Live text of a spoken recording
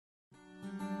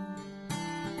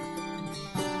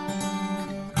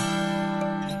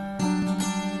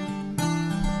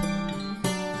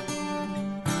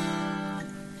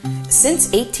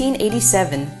Since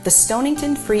 1887, the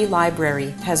Stonington Free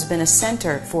Library has been a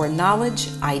center for knowledge,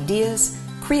 ideas,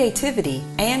 creativity,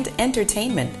 and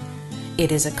entertainment.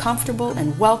 It is a comfortable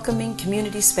and welcoming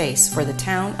community space for the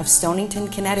town of Stonington,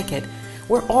 Connecticut,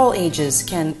 where all ages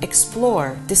can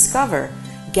explore, discover,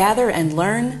 gather, and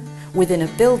learn within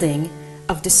a building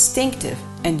of distinctive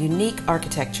and unique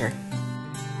architecture.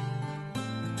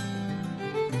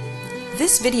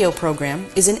 This video program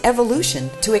is an evolution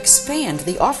to expand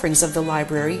the offerings of the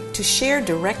library to share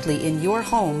directly in your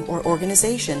home or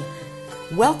organization.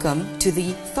 Welcome to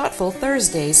the Thoughtful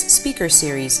Thursdays speaker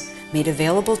series, made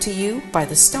available to you by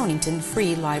the Stonington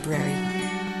Free Library.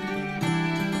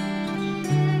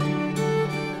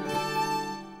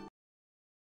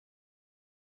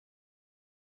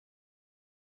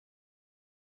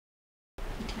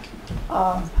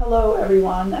 Hello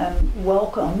everyone, and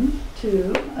welcome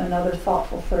to another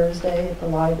Thoughtful Thursday at the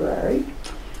library.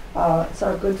 It's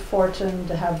our good fortune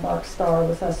to have Mark Starr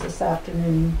with us this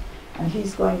afternoon, and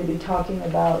he's going to be talking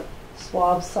about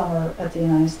Swab Summer at the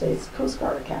United States Coast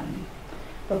Guard Academy.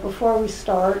 But before we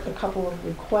start, a couple of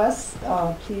requests.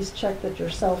 Please check that your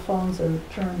cell phones are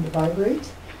turned to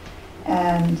vibrate.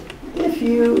 And if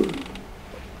you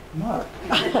Mark.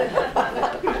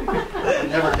 I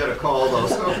never get a call though,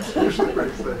 so it's usually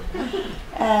pretty safe.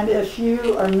 And if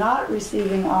you are not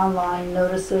receiving online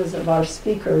notices of our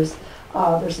speakers,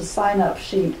 there's a sign-up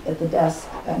sheet at the desk,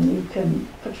 and you can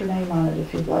put your name on it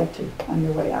if you'd like to on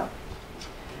your way out.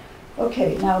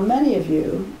 Okay, now many of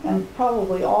you, and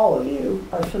probably all of you,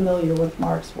 are familiar with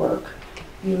Mark's work.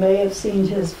 You may have seen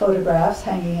his photographs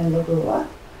hanging in La Grua,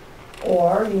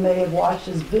 or you may have watched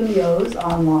his Vimeos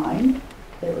online.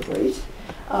 They were great.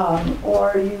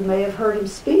 Or you may have heard him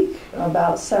speak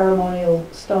about ceremonial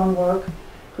stonework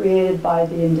created by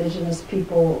the indigenous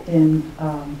people in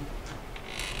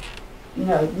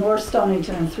North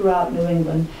Stonington and throughout New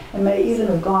England, and may even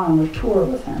have gone on a tour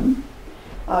with him.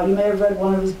 You may have read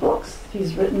one of his books.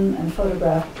 He's written and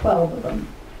photographed 12 of them.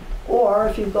 Or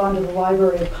if you've gone to the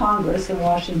Library of Congress in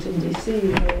Washington, D.C.,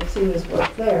 you may have seen his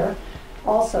work there,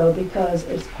 also because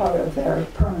it's part of their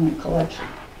permanent collection.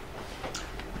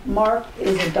 Mark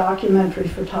is a documentary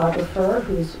photographer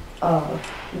whose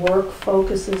work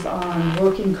focuses on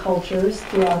working cultures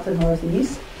throughout the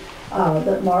Northeast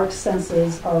that Mark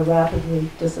senses are rapidly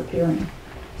disappearing.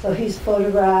 So he's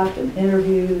photographed and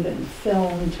interviewed and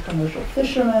filmed commercial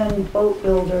fishermen, boat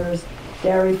builders,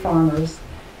 dairy farmers.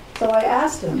 So I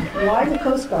asked him, why the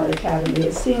Coast Guard Academy?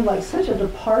 It seemed like such a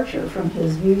departure from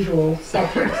his usual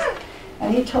subjects.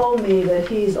 And he told me that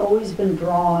he's always been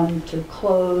drawn to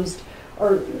closed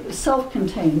or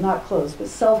self-contained, not closed, but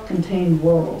self-contained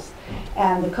worlds.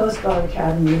 And the Coast Guard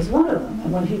Academy is one of them.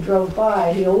 And when he drove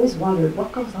by, he always wondered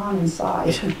what goes on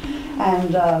inside.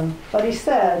 But he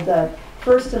said that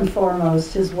first and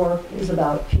foremost, his work is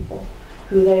about people,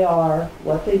 who they are,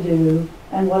 what they do,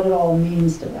 and what it all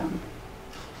means to them.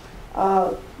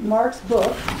 Mark's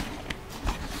book,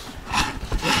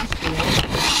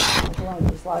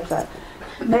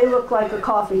 may look like a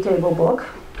coffee table book,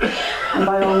 and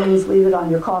by all means leave it on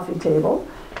your coffee table,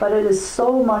 but it is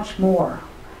so much more.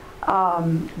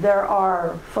 There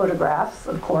are photographs,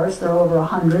 of course. There are over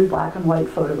 100 black and white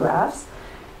photographs,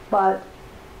 but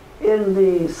in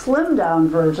the slimmed down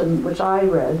version, which I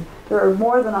read, there are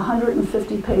more than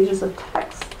 150 pages of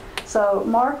text. So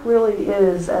Mark really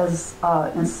is as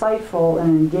insightful and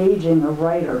engaging a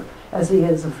writer as he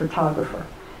is a photographer.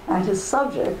 And his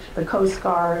subject, the Coast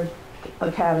Guard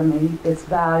Academy, its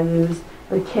values,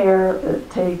 the care it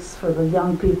takes for the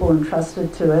young people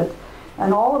entrusted to it,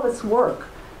 and all of its work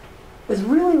is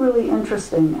really, really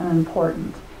interesting and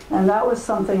important. And that was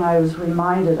something I was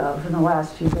reminded of in the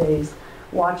last few days,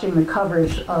 watching the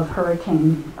coverage of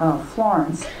Hurricane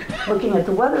Florence, looking at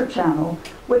the Weather Channel,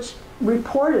 which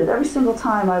reported every single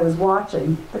time I was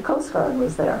watching, the Coast Guard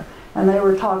was there. And they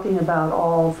were talking about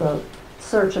all the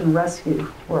search and rescue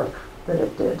work that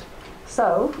it did.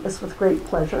 So it's with great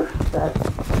pleasure that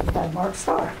we had Mark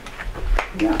Starr.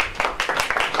 Yeah.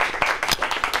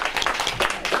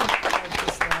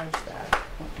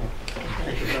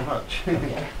 Thank you very much.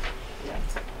 Okay.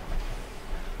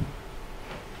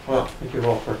 Well, thank you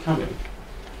all for coming.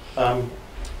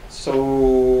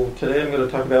 So today I'm going to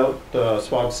talk about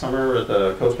Swab Summer at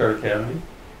the Coast Guard Academy.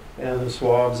 And the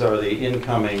Swabs are the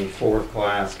incoming fourth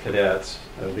class cadets.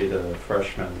 That'll be the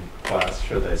freshman class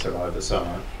should they survive the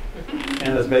summer.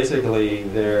 And it's basically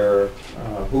their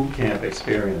boot camp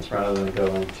experience rather than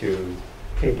going to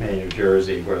Cape May, New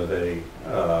Jersey, where the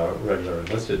regular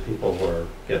enlisted people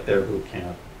get their boot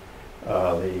camp.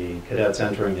 The cadets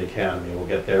entering the academy will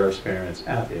get their experience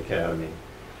at the academy.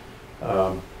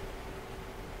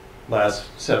 last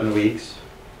 7 weeks.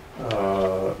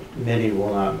 Many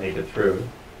will not make it through.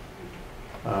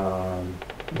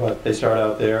 But they start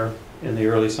out there in the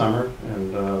early summer,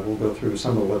 and we'll go through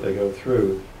some of what they go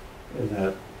through in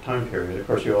that time period. Of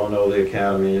course, you all know the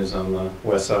academy is on the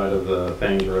west side of the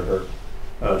Thames River,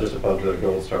 just above the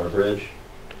Gold Star Bridge.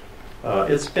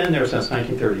 It's been there since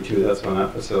 1932. That's when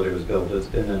that facility was built. It's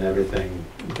been in everything,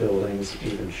 buildings,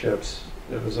 even ships.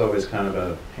 It was always kind of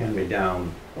a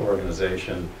hand-me-down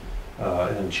organization,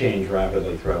 and changed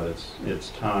rapidly throughout its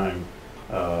time,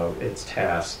 its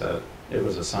tasks that it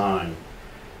was assigned.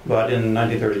 But in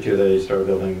 1932, they started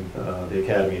building the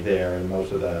academy there, and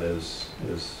most of that is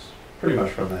pretty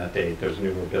much from that date. There's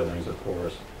newer buildings, of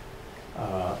course.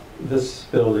 This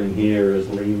building here is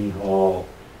Leamy Hall.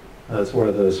 That's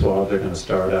where the Swabs are going to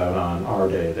start out on our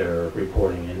day, their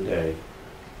reporting in day.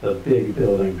 The big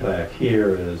building back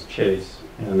here is Chase,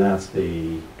 and that's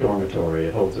the dormitory.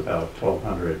 It holds about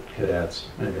 1,200 cadets,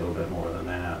 maybe a little bit more than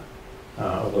that.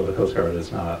 Although the Coast Guard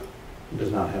does not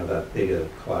have that big a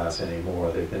class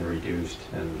anymore. They've been reduced,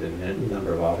 and the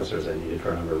number of officers they needed for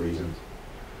a number of reasons.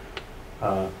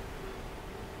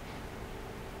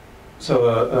 So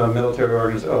a military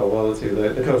organization, oh, well, let's see,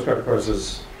 the Coast Guard, of course,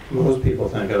 is, most people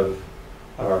think of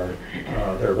are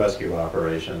their rescue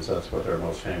operations. That's what they're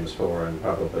most famous for, and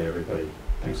probably everybody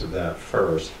thinks of that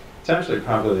first. It's actually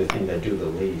probably the thing they do the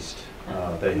least.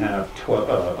 They have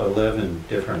 11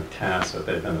 different tasks that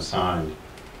they've been assigned.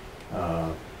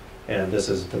 And this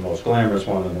is the most glamorous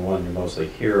one and the one you mostly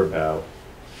hear about.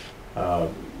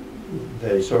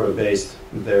 They sort of based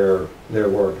their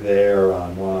work there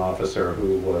on one officer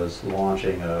who was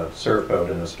launching a surf boat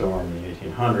in a storm in the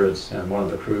 1800s, and one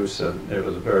of the crews said it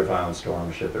was a very violent storm,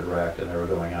 a ship had wrecked, and they were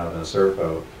going out in a surf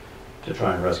boat to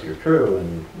try and rescue a crew,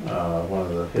 and one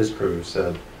of his crew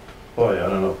said, boy, I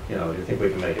don't know, do you think we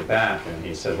can make it back? And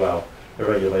he said, well, the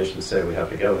regulations say we have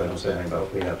to go, they don't say anything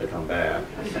about we have to come back.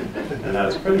 And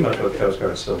that's pretty much what the Coast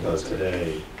Guard still does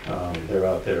today. They're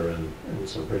out there in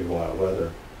some pretty wild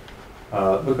weather.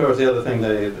 Of course, the other thing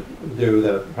they do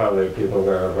that probably people are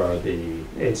aware of are the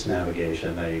aids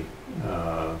navigation. They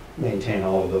maintain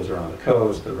all of those around the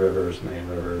coast, the rivers, main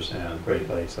rivers, and Great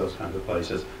Lakes, those kinds of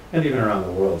places, and even around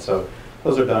the world. So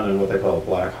those are done in what they call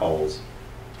black hulls.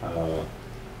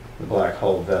 The black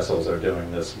hulled vessels are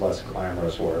doing this less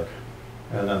glamorous work,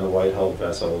 and then the white hulled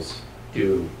vessels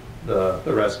do the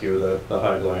rescue, the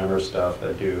high glamour stuff.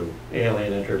 They do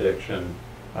alien interdiction,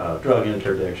 drug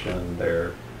interdiction.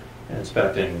 They're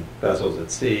inspecting vessels at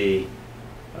sea,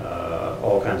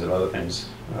 all kinds of other things.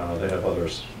 They have other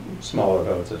smaller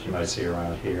boats that you might see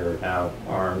around here, now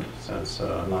armed since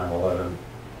 9/11.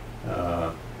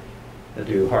 They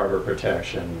do harbor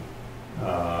protection,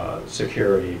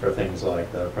 security for things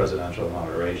like the presidential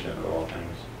inauguration of all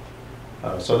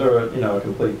things. So they're a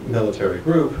complete military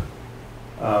group,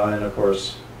 and of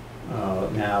course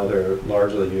now they're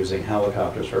largely using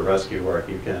helicopters for rescue work.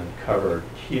 You can cover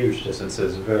huge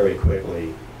distances very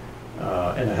quickly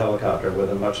in a helicopter with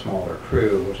a much smaller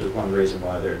crew, which is one reason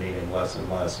why they're needing less and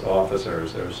less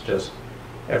officers. There's just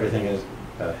everything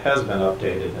that has been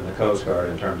updated in the Coast Guard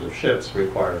in terms of ships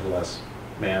requires less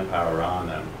manpower on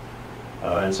them.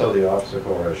 And so the officer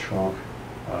corps has shrunk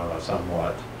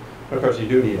somewhat. But of course you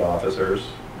do need officers,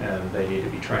 and they need to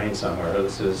be trained somewhere.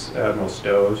 This is Admiral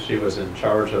Stowe. She was in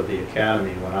charge of the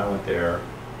academy when I went there,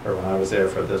 or when I was there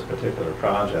for this particular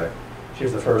project. She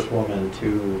was the first woman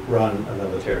to run a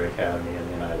military academy in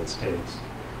the United States.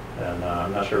 And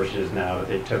I'm not sure if she is now, but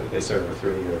they typically serve a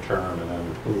 3-year term and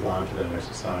then move on to the next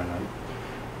assignment.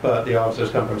 But the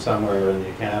officers come from somewhere in the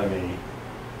academy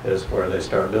is where they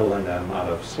start building them out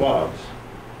of swabs.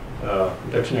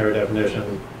 Dictionary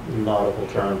definition, nautical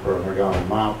term for a Morgana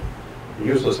mop, a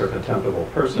useless or contemptible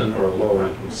person or a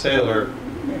low-ranking sailor.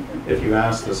 If you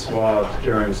ask the swabs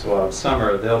during Swab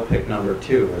Summer, they'll pick number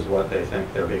 2 as what they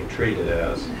think they're being treated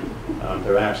as.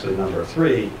 They're actually number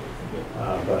 3,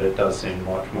 but it does seem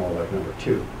much more like number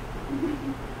 2.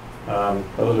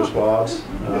 Those are swabs.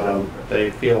 They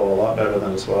feel a lot better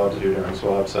than the swabs do during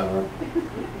Swab Summer.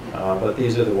 But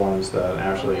these are the ones that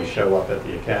actually show up at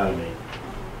the academy.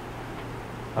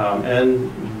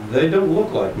 And they don't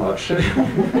look like much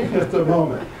at the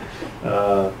moment.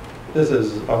 This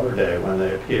is our day when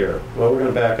they appear. Well, we're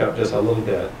going to back up just a little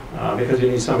bit because you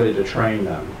need somebody to train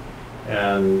them.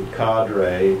 And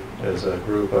cadre is a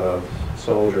group of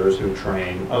soldiers who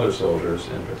train other soldiers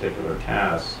in particular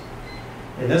tasks.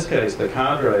 In this case, the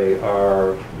cadre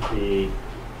are the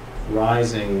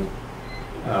rising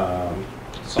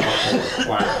sophomore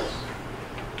class.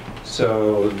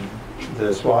 So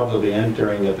the swabs will be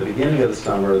entering at the beginning of the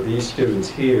summer. These students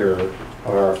here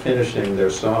are finishing their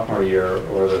sophomore year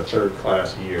or their third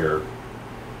class year,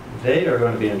 they are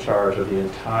going to be in charge of the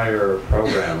entire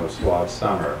program of Swab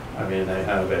Summer. I mean, they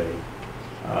have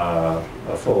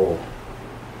a full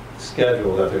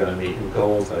schedule that they're going to meet and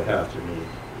goals they have to meet.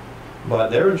 But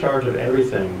they're in charge of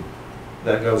everything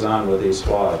that goes on with these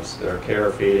swabs, their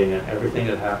care, feeding, and everything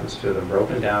that happens to them,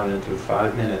 broken down into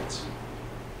 5-minute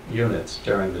units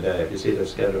during the day. If you see their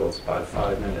schedules by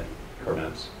 5-minute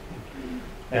increments.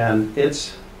 And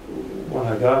it's, when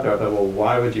I got there, I thought, well,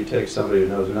 why would you take somebody who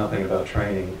knows nothing about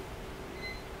training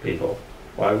people?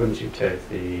 Why wouldn't you take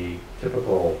the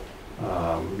typical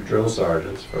drill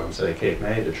sergeants from, say, Cape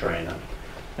May to train them?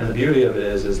 And the beauty of it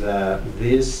is that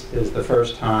this is the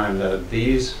first time that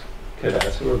these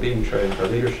cadets who are being trained for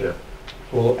leadership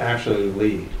will actually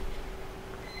lead.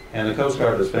 And the Coast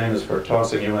Guard is famous for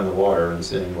tossing you in the water and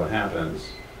seeing what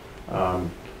happens.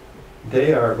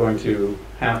 They are going to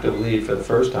have to lead for the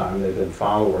first time. They've been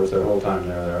followers their whole time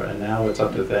they're there, and now it's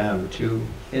up to them to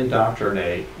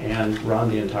indoctrinate and run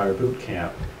the entire boot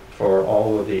camp for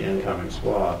all of the incoming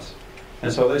swabs.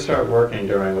 And so they start working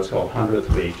during what's called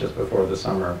 100th week, just before the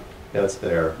summer gets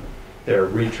there. They're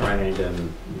retrained,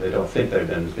 and they don't think they've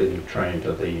been being trained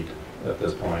to lead at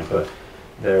this point, but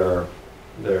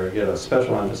they get a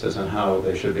special emphasis on how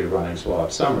they should be running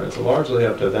Swab Summer. It's largely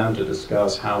up to them to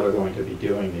discuss how they're going to be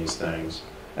doing these things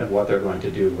and what they're going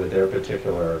to do with their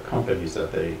particular companies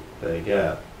that they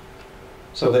get.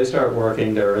 So they start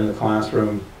working, they're in the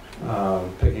classroom,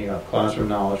 picking up classroom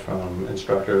knowledge from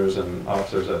instructors and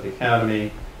officers at the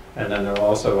academy, and then they're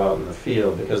also out in the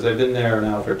field because they've been there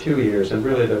now for 2 years, and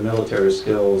really their military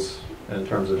skills in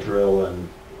terms of drill and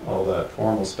all that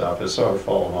formal stuff has sort of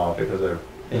fallen off because they're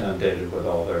inundated with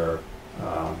all their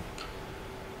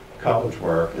college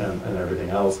work and everything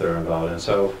else they're involved in.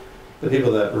 So the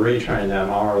people that retrain them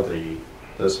are the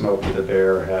Smokey the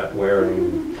Bear hat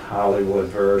wearing Hollywood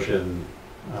version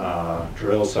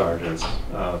drill sergeants.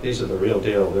 These are the real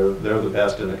deal. They're the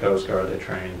best in the Coast Guard. They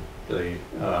train the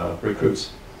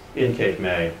recruits in Cape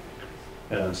May.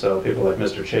 And so people like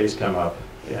Mr. Chase come up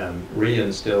and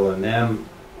reinstill in them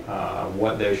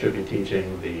what they should be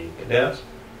teaching the cadets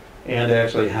and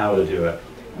actually how to do it.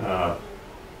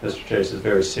 Mr. Chase is a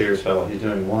very serious fellow. He's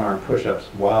doing one-arm push-ups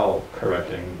while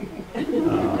correcting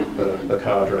the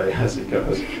cadre as he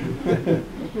goes.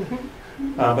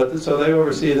 So they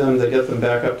oversee them, they get them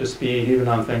back up to speed, even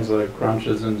on things like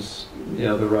crunches and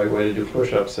the right way to do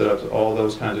push-ups, sit-ups, all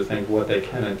those kinds of things, what they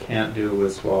can and can't do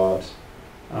with swabs,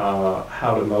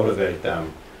 how to motivate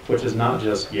them, which is not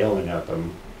just yelling at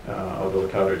them, although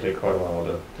the cadre take quite a while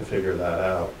to figure that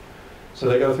out. So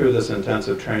they go through this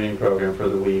intensive training program for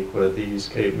the week with these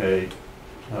Cape May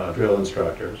drill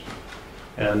instructors.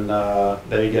 And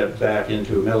they get back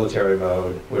into military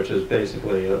mode, which is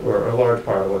basically a large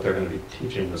part of what they're going to be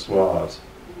teaching the swabs.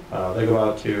 They go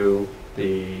out to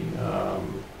the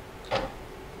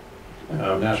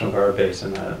National Guard base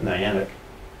in Nyack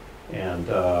and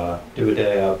do a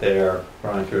day out there,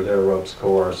 running through their ropes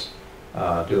course,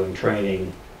 doing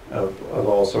training of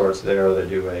all sorts there. They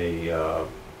do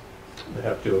they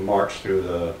have to do a march through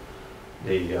the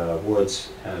woods,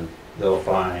 and they'll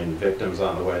find victims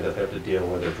on the way that they have to deal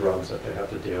with, or drugs that they have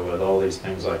to deal with, all these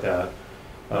things like that.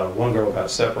 One girl got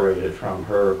separated from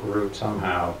her group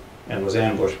somehow and was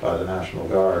ambushed by the National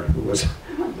Guard, who was,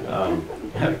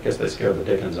 I guess they scared the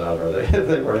dickens out of her.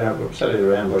 They were said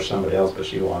to ambush somebody else, but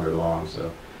she wandered along,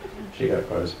 so she got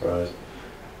quite a surprise.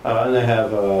 And they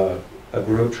have a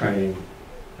group training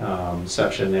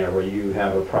section there where you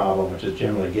have a problem, which is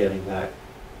generally getting that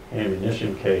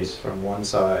ammunition case from one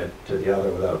side to the other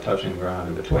without touching the ground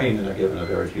in between, and they're given a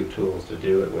very few tools to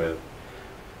do it with.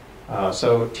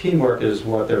 So teamwork is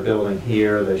what they're building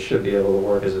here. They should be able to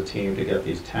work as a team to get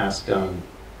these tasks done,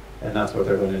 and that's what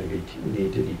they're going to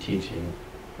need to be teaching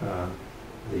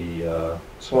the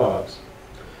swabs.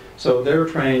 So they're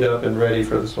trained up and ready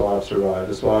for the swabs to arrive.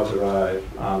 The swabs arrive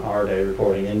on our day,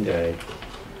 reporting in day,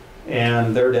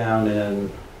 and they're down in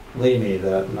Limy,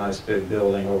 that nice big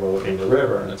building overlooking the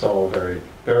river, and it's all very,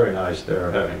 very nice.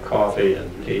 They're having coffee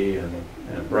and tea and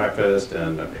breakfast,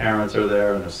 and the parents are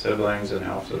there and the siblings, and the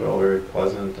officers are all very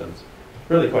pleasant, and it's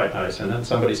really quite nice. And then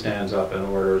somebody stands up and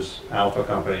orders Alpha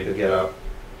Company to get up,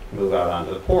 move out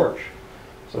onto the porch.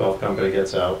 So Alpha Company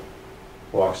gets out,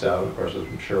 walks out, and of course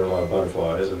I'm sure a lot of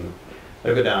butterflies, and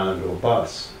they go down into a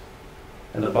bus,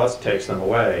 and the bus takes them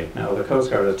away. Now the Coast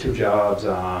Guard has two jobs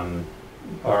on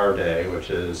our day, which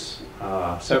is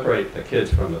separate the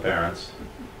kids from the parents,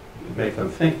 make them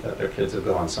think that their kids have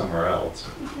gone somewhere else,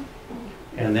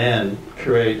 and then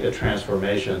create a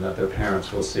transformation that their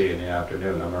parents will see in the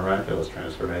afternoon, a miraculous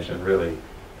transformation, really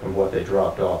from what they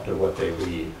dropped off to what they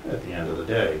leave at the end of the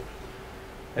day.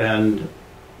 And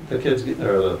the kids,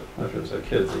 I should say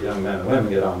kids, the young men and women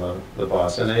get on the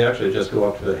bus, and they actually just go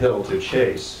up to the hill to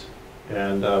chase.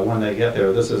 And when they get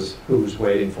there, this is who's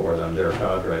waiting for them, their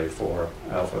cadre for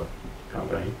Alpha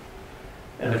Company.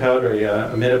 And the cadre,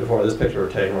 a minute before this picture were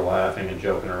taken, were laughing and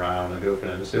joking around and goofing,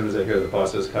 and as soon as they hear the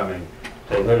bus is coming,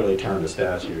 they literally turn to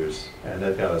statues, and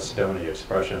they've got a stony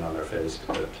expression on their face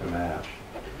to match.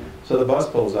 So the bus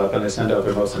pulls up, and they send out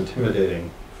their most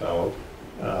intimidating fellow,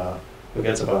 who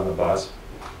gets up on the bus,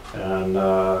 and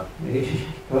he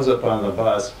goes up on the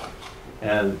bus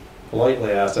and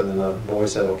politely asks them in the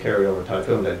voice that will carry over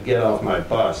typhoon to get off my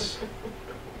bus.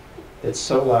 It's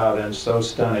so loud and so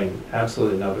stunning,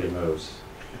 absolutely nobody moves.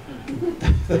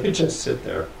 They just sit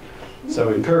there. So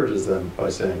he encourages them by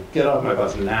saying, get off my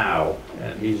bus now,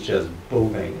 and he's just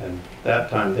booming, and that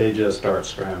time they just start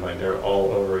scrambling. They're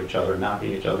all over each other,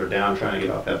 knocking each other down, trying to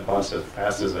get off that bus as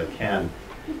fast as they can.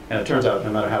 And it turns out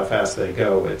no matter how fast they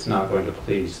go, it's not going to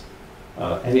please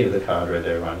any of the cadre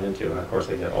they run into. And of course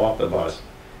they get off the bus,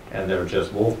 and they're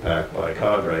just wolf-packed by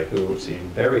cadre who seem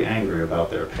very angry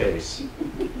about their pace.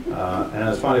 And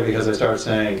it's funny because they start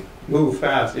saying, move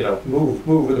fast, move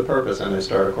with a purpose, and they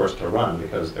start, of course, to run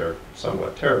because they're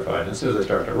somewhat terrified. And as soon as they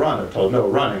start to run, they're told, no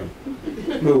running,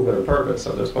 move with a purpose.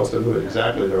 So they're supposed to move at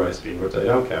exactly the right speed, which they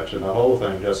don't catch. And the whole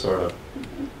thing just sort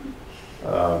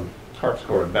of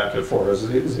harpsichord back and forth,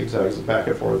 zigzags back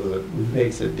and forth as it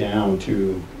makes it down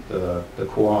to the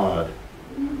quad.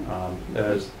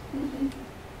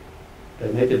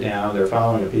 They make it down, they're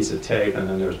following a piece of tape, and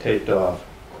then there's taped off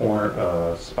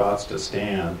spots to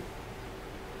stand.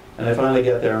 And they finally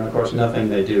get there, and of course nothing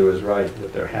they do is right.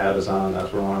 If their hat is on,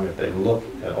 that's wrong. If they look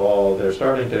at all, they're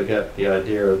starting to get the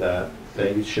idea that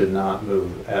they should not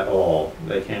move at all.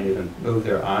 They can't even move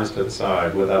their eyes to the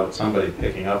side without somebody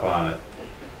picking up on it.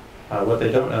 What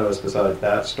they don't notice, besides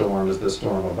that storm, is the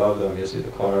storm above them. You see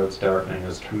the clouds darkening.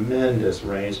 This tremendous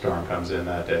rainstorm comes in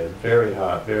that day. Very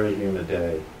hot, very humid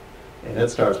day. And it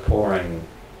starts pouring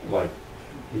like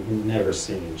you've never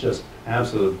seen, just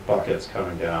absolute buckets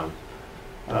coming down.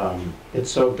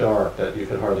 It's so dark that you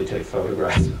could hardly take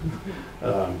photographs.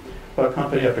 But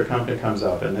company after company comes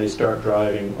up, and they start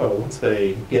driving. Once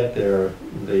they get there,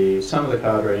 some of the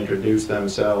cadre introduce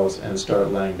themselves and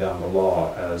start laying down the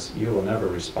law, as you will never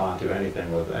respond to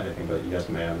anything with anything but yes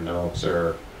ma'am, no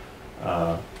sir,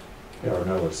 or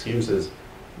no excuses.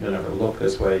 You'll never look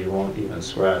this way, you won't even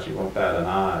scratch, you won't bat an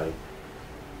eye.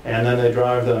 And then they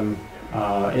drive them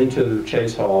into the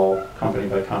chase hall, company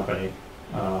by company.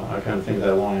 I kind of think of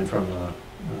that line from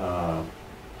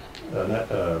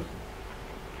the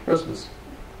Christmas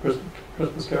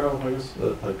Carol, I guess,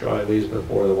 like dry leaves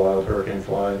before the wild hurricane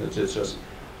fly. They just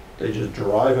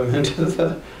drive them into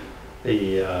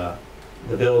the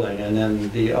building, and then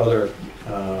the other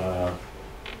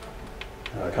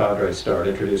cadres start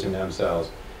introducing themselves.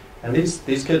 And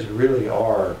these kids really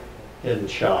are in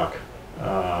shock.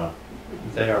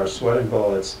 They are sweating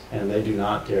bullets, and they do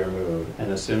not dare move.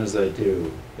 And as soon as they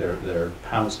do, they're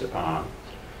pounced upon.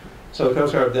 So the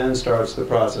Coast Guard then starts the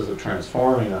process of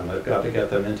transforming them. They've got to get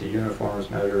them into uniforms,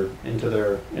 measured into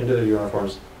their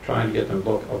uniforms, trying to get them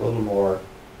look a little more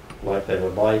like they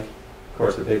would like. Of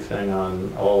course, the big thing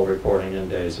on all reporting in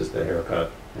days is the haircut,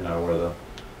 where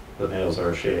the nails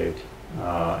are shaved.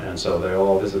 And so they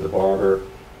all visit the barber.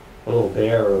 A little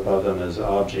bear above them is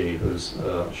Obji, who's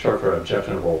short for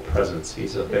objectionable presence.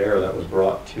 He's a bear that was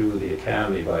brought to the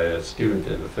academy by a student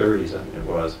in the 30s, I think it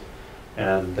was.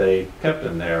 And they kept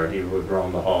him there, and he would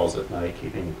roam the halls at night,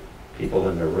 keeping people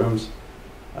in their rooms.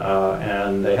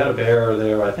 And they had a bear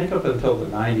there, I think, up until the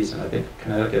 90s, and I think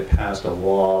Connecticut passed a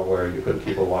law where you couldn't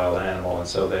keep a wild animal, and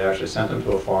so they actually sent him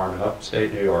to a farm in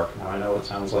upstate New York. Now, I know it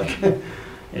sounds like,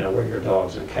 where your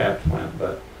dogs and cats went,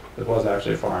 but it was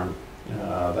actually a farm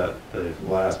that the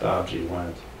last Obji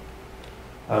went.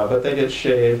 But they get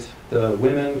shaved. The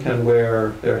women can wear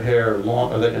their hair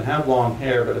long, or they can have long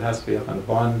hair, but it has to be up in a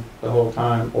bun the whole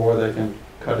time, or they can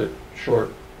cut it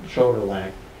short, shoulder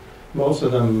length. Most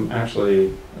of them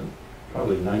actually,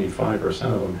 probably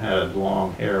 95% of them had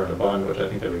long hair in a bun, which I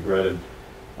think they regretted.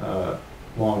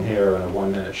 Long hair and a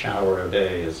 1-minute shower a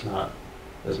day is not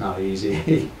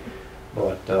easy.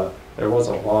 But there was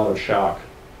a lot of shock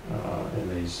in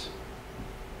these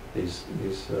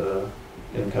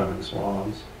incoming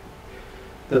swabs.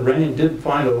 The rain did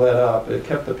finally let up. It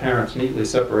kept the parents neatly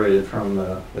separated from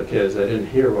the kids. They didn't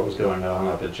hear what was going on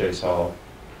up at Chase Hall.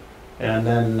 And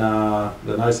then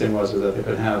the nice thing was that they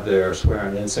could have their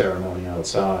swearing-in ceremony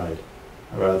outside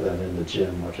rather than in the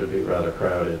gym, which would be rather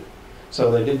crowded.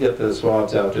 So they did get the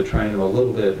swabs out to train them a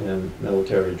little bit in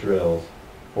military drills.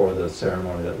 for the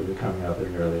ceremony that will be coming up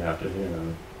in early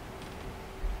afternoon.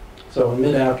 So in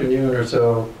mid-afternoon or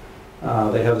so,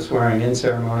 they have the swearing in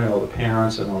ceremony. All the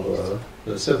parents and all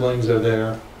the siblings are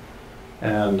there.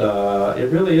 And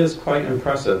it really is quite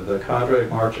impressive. The cadre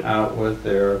march out with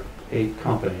their 8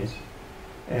 companies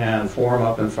and form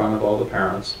up in front of all the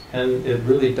parents. And it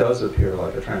really does appear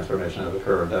like a transformation has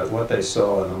occurred, that what they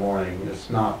saw in the morning is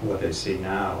not what they see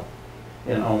now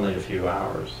in only a few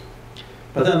hours.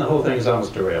 But then the whole thing is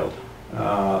almost derailed.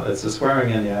 It's the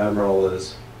swearing in. The Admiral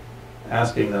is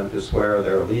asking them to swear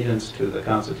their allegiance to the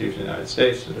Constitution of the United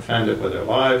States, to defend it with their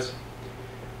lives.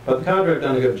 But the cadre have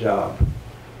done a good job.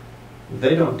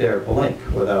 They don't dare blink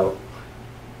without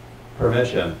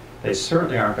permission. They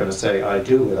certainly aren't going to say, I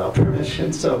do, without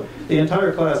permission. So the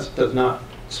entire class does not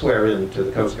swear in to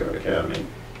the Coast Guard Academy.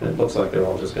 It looks like they're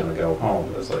all just going to go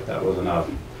home. It's like that was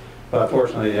enough. But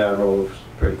fortunately, the Admiral,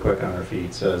 pretty quick on her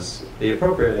feet, says the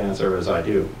appropriate answer is I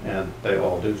do, and they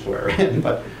all do swear in.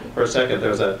 But for a second,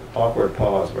 there's that awkward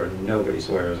pause where nobody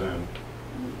swears in.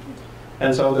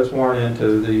 And so they're sworn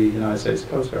into the United States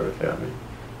Coast Guard Academy.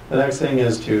 The next thing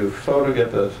is to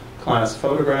get the class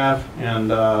photograph, and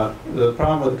the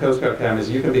problem with the Coast Guard Academy is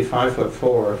you can be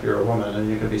 5'4" if you're a woman, and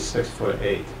you can be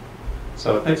 6'8".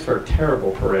 So it makes for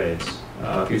terrible parades.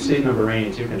 If you've seen the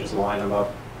Marines, you can just line them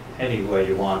up any way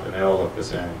you want, and they all look the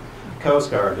same. Coast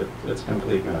Guard, it's a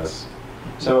complete mess.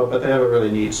 So, but they have a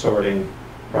really neat sorting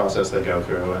process they go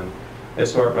through, and they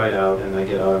sort right out, and they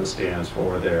get on the stands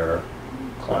for their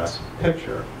class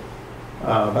picture.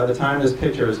 By the time this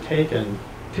picture is taken,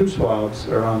 2 swabs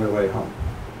are on their way home.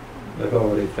 They've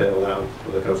already failed out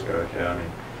for the Coast Guard Academy.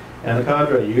 And the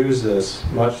cadre use this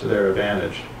much to their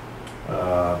advantage.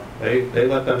 They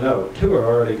let them know 2 are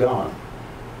already gone.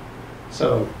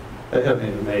 So they haven't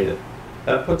even made it.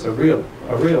 That puts a real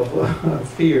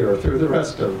fear through the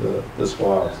rest of the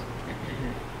swabs.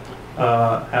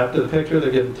 After the picture,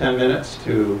 they're given 10 minutes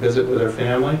to visit with their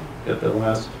family, get their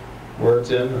last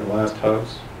words in, their last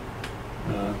hugs,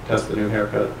 test the new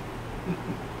haircut.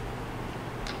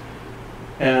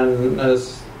 And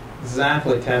as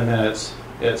exactly 10 minutes,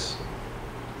 it's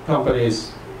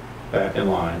companies back in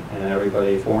line, and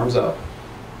everybody forms up.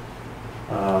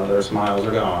 Their smiles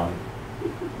are gone,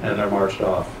 and they're marched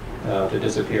off to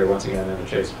disappear once again in the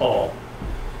Chase Hall.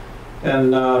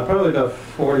 And probably about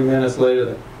 40 minutes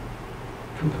later,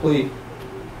 the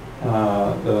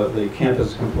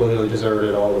campus is completely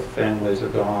deserted. All the families are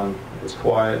gone. It's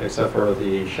quiet except for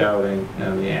the shouting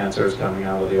and the answers coming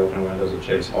out of the open windows of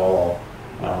Chase Hall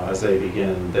as they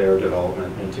begin their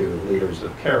development into leaders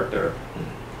of character.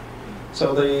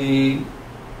 So the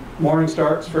morning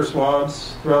starts for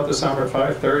swabs throughout the summer at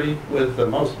 5:30 with the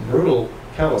most brutal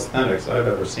calisthenics I've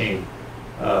ever seen.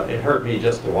 It hurt me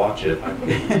just to watch it.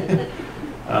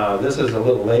 This is a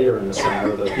little later in the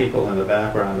summer. The people in the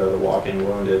background are the walking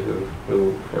wounded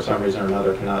who for some reason or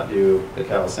another cannot do the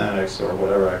calisthenics or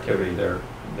whatever activity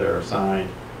they're assigned.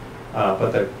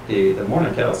 But the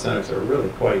morning calisthenics are really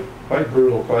quite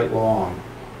brutal, quite long.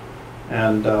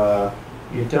 And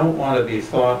you don't want to be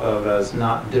thought of as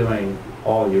not doing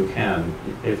all you can.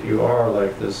 If you are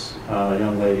like this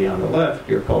young lady on the left,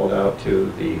 you're called out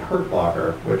to the hurt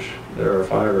locker, which there are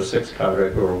 5 or 6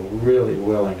 cadre who are really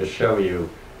willing to show you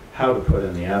how to put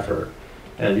in the effort.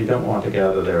 And you don't want to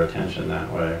gather their attention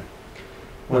that way.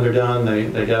 When they're done,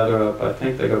 they gather up. I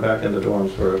think they go back in the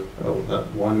dorms for that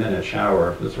 1-minute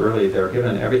shower. It's really, they're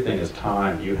given everything is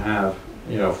timed. You have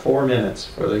 4 minutes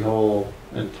for the whole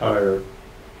entire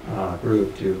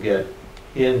group to get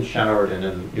in, showered, and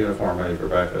in uniform ready for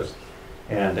breakfast.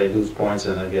 And they lose points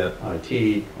and they get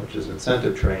IT, which is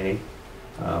incentive training,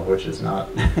 which is not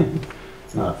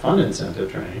not fun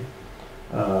incentive training.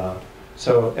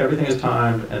 So everything is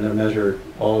timed and they're measured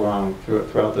all around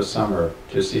throughout the summer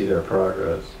to see their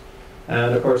progress.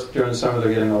 And of course, during the summer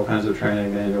they're getting all kinds of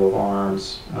training, manual of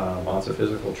arms, lots of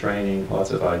physical training,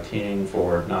 lots of ITing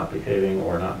for not behaving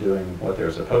or not doing what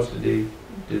they're supposed to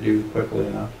do quickly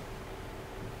enough.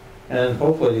 And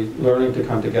hopefully learning to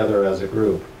come together as a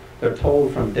group. They're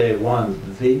told from day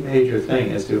one, the major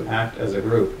thing is to act as a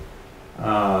group.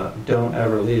 Don't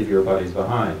ever leave your buddies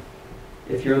behind.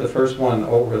 If you're the first one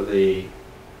over the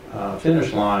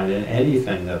finish line in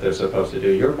anything that they're supposed to do,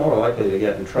 you're more likely to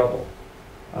get in trouble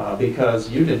because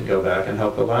you didn't go back and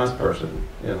help the last person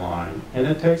in line. And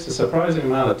it takes a surprising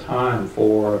amount of time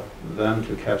for them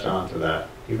to catch on to that,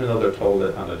 even though they're told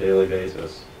it on a daily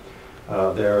basis.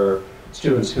 They're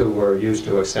students who were used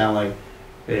to excelling,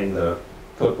 being the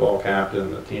football captain,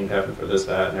 the team captain for this,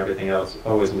 that, and everything else,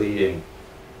 always leading.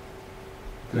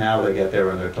 Now they get there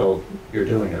and they're told, you're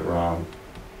doing it wrong.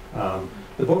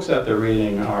 The books that they're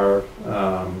reading are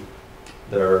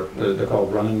They're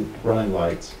called running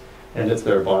lights, and it's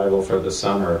their Bible for the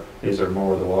summer. These are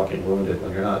more the walking wounded.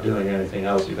 When you're not doing anything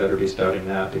else, you better be studying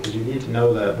that, because you need to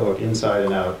know that book inside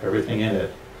and out, everything in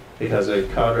it, because a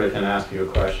cadre can ask you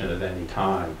a question at any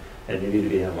time, and you need to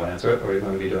be able to answer it, or you're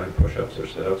going to be doing push-ups or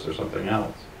sit-ups or something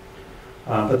else.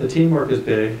 But the teamwork is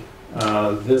big.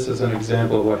 This is an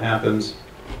example of what happens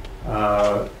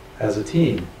as a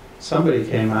team. Somebody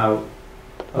came out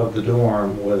of the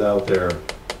dorm without their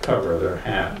cover, their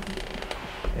hat,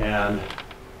 and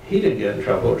he didn't get in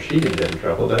trouble, or she didn't get in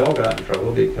trouble. They all got in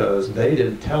trouble because they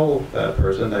didn't tell that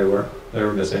person they were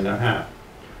missing their hat.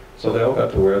 So they all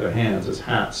got to wear their hands as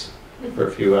hats for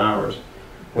a few hours,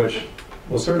 which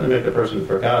will certainly make the person who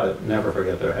forgot it never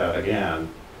forget their hat again.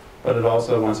 But it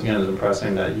also, once again, is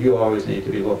impressing that you always need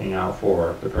to be looking out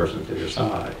for the person to your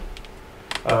side.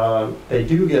 They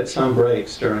do get some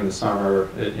breaks during the summer.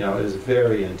 It is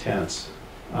very intense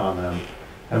on them.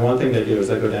 And one thing they do is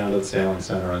they go down to the sailing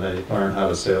center and they learn how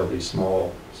to sail these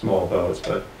small boats.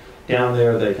 But down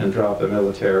there they can drop the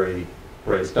military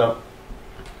braced up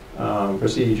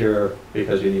procedure,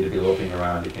 because you need to be looking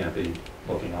around. You can't be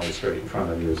looking always straight in front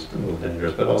of you. It's a little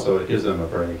dangerous, but also it gives them a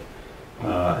break.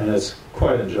 And it's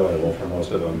quite enjoyable for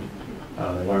most of them.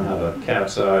 They learn how to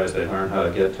capsize. They learn how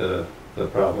to get to the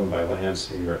problem by land,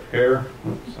 sea, or air.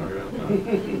 Oops, sorry about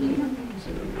that.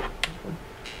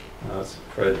 That's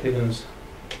Fred Higgins.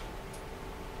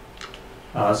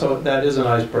 So that is a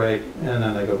nice break, and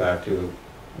then they go back to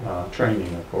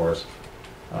training, of course,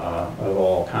 of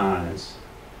all kinds.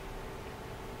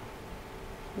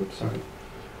 Oops, sorry.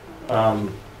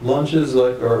 Lunches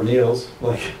or meals,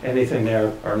 like anything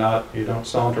there, are not, you don't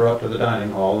saunter up to the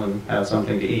dining hall and have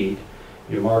something to eat.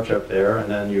 You march up there, and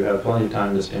then you have plenty of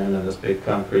time to stand in this big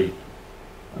concrete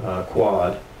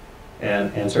quad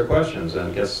and answer questions.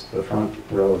 And I guess the front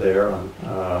row there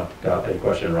got a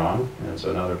question wrong, and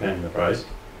so now they're paying the price.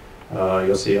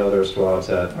 You'll see other swabs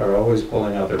that are always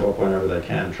pulling out their book whenever they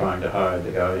can, trying to hide.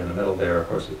 The guy in the middle there, of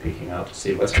course, is peeking out to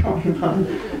see what's going on.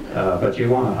 But you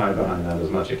want to hide behind that as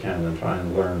much as you can and try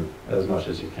and learn as much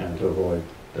as you can to avoid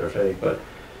their fate. But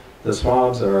the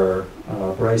swabs are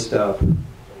braced up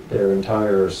their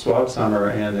entire swab summer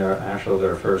and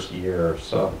their first year,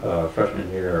 freshman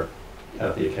year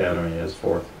at the academy as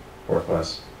fourth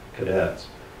class cadets.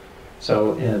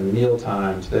 So in meal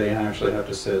times, they actually have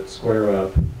to sit square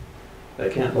up. They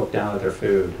can't look down at their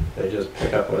food. They just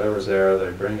pick up whatever's there,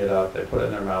 they bring it up, they put it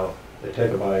in their mouth, they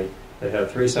take a bite. They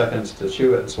have 3 seconds to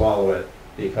chew it and swallow it,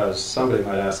 because somebody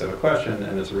might ask them a question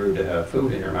and it's rude to have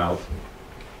food in your mouth.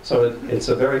 So it's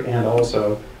a very, and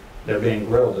also they're being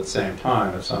grilled at the same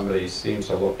time. If somebody seems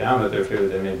to look down at their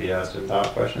food, they may be asked in top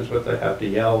questions, but they have to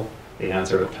yell the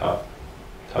answer at top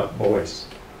voice.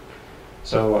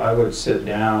 So I would sit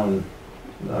down.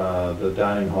 The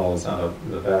dining hall is on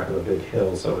the back of a big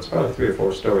hill, so it's probably 3 or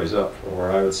 4 stories up from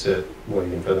where I would sit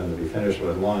waiting for them to be finished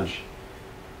with lunch.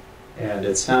 And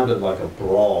it sounded like a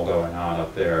brawl going on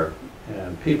up there,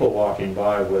 and people walking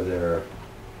by with their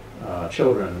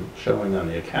children showing them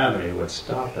the academy would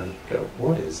stop and go,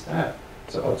 "What is that?"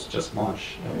 So, "Oh, it's just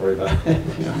lunch, don't worry about it."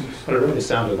 But it really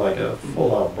sounded like a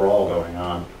full-out brawl going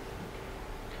on.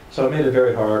 So it made it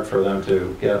very hard for them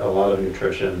to get a lot of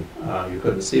nutrition. You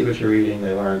couldn't see what you're eating.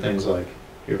 They learned things like,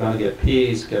 if you're going to get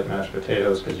peas, get mashed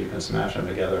potatoes, because you can smash them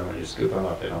together, and when you scoop them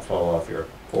up, they don't fall off your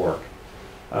fork.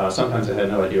 Sometimes they had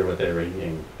no idea what they were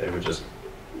eating. They would just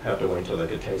have to wait till they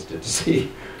could taste it to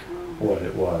see what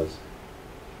it was.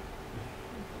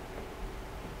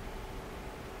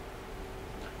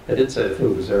 They did say the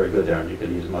food was very good there, and you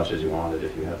could eat as much as you wanted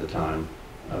if you had the time.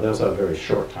 They also have a very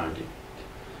short time to eat.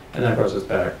 And then, of course, it's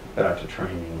back to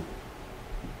training.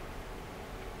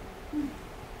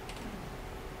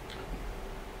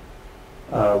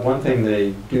 One thing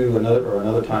they do,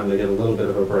 another time they get a little bit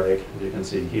of a break. As you can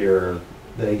see here,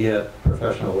 they get the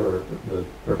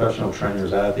professional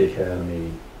trainers at the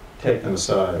academy take them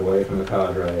aside, away from the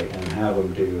cadre, and have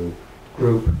them do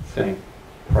group think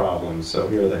problems. So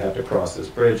here they have to cross this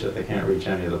bridge that they can't reach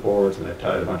any of the boards, and they've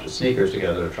tied a bunch of sneakers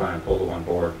together to try and pull the one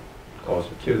board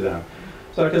closer to them.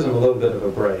 So that gives them a little bit of a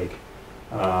break.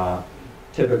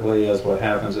 Typically, as what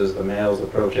happens is the males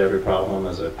approach every problem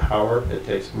as a power. It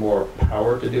takes more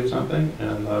power to do something,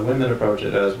 and women approach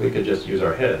it as, we could just use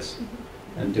our heads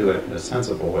and do it in a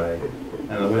sensible way.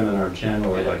 And the women are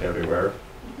generally, like everywhere,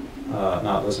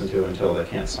 not listened to until they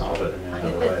can't solve it in any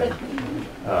other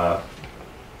way.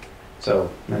 So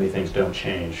many things don't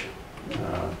change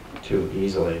too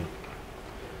easily.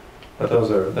 But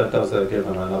that does give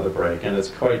them another break, and it's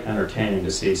quite entertaining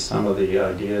to see some of the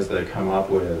ideas they come up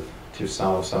with to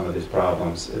solve some of these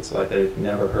problems. It's like they've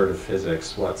never heard of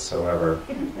physics whatsoever.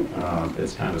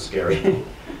 It's kind of scary.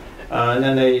 And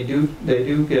then they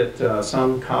do get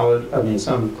some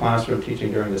classroom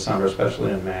teaching during the summer,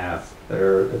 especially in math.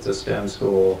 It's a STEM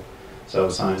school, so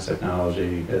science,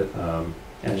 technology,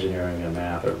 engineering, and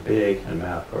math are big, and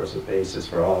math, of course, is the basis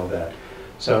for all of that.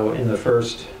 So in the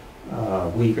first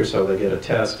week or so, they get a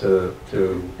test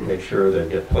to make sure they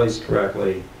get placed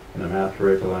correctly in the math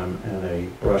curriculum, and they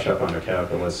brush up on their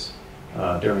calculus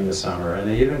during the summer. And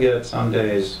they even get some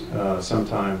days,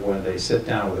 sometime when they sit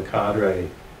down with a cadre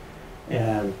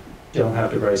and don't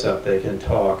have to brace up, they can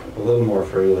talk a little more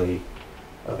freely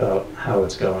about how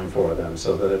it's going for them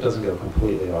so that it doesn't go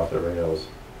completely off the rails.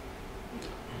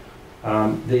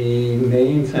 The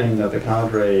main thing that the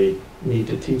cadre need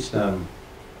to teach them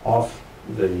off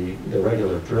the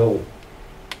regular drill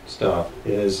stuff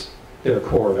is their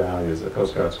core values, the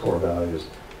Coast Guard's core values,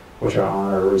 which are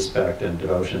honor, respect, and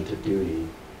devotion to duty.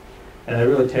 And they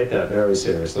really take that very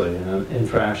seriously, and an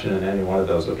infraction in any one of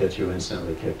those will get you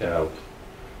instantly kicked out.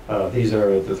 These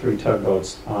are the 3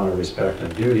 tugboats, honor, respect,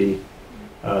 and duty.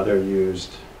 They're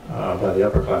used by the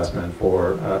upperclassmen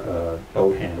for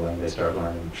boat handling. They start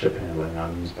learning ship handling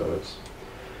on these boats.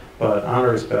 But honor,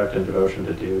 respect, and devotion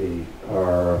to duty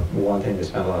are one thing they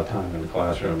spend a lot of time in the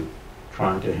classroom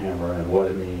trying to hammer in what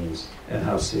it means and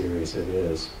how serious it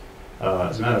is.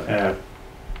 As a matter of fact,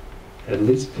 at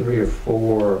least 3 or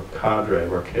 4 cadre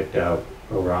were kicked out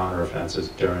over honor offenses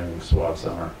during Swab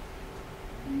Summer.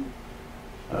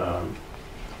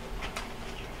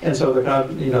 And so the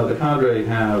cadre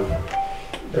have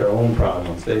their own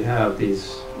problems. They have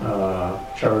these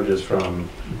charges from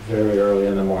very early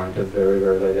in the morning to very,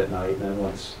 very late at night, and then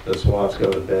once the swabs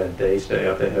go to bed, they stay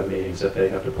up, they have meetings that they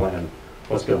have to plan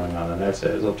what's going on the next day.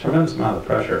 There's a tremendous amount of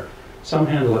pressure. Some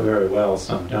handle it very well,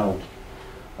 some don't.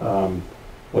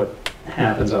 What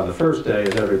happens on the first day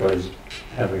is everybody's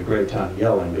having a great time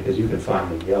yelling, because you can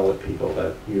finally yell at people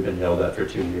that you've been yelled at for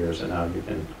 2 years, and now you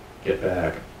can get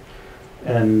back.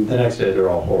 And the next day they're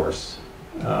all hoarse.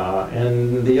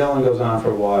 And the yelling goes on for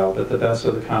a while, but the best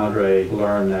of the cadre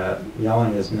learn that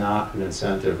yelling is not an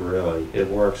incentive, really. It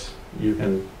works. You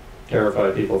can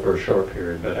terrify people for a short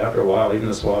period, but after a while, even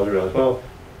the swabs realize, well,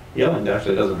 yelling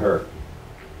actually doesn't hurt.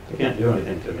 They can't do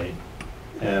anything to me,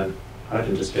 and I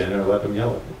can just stand there and let them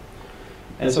yell at me.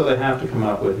 And so they have to come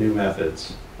up with new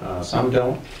methods. Some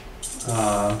don't.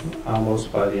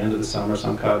 Almost by the end of the summer,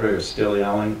 some cadre are still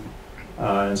yelling,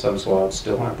 and some swabs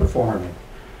still aren't performing.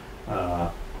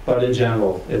 But in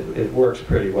general, it works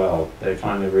pretty well. They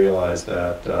finally realize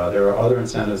that there are other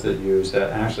incentives that use that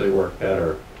actually work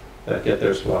better, that get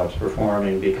their swabs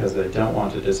performing because they don't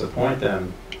want to disappoint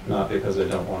them, not because they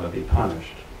don't want to be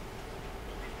punished.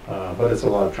 But it's a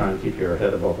lot of trying to keep your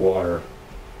head above water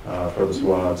for the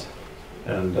swabs.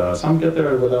 And some get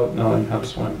there without knowing how to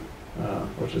swim,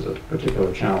 which is a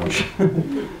particular challenge.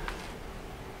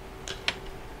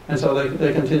 And so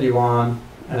they continue on,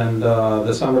 and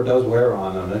the summer does wear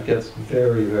on them. It gets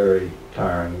very, very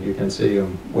tiring. You can see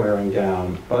them wearing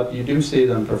down, but you do see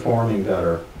them performing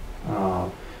better.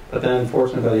 But then,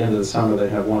 fortunately, by the end of the summer, they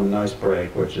have one nice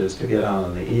break, which is to get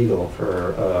on the Eagle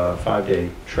for a 5-day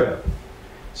trip.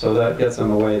 So that gets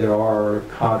them away. There are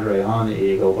cadre on the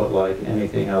Eagle, but like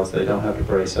anything else, they don't have to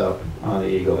brace up on the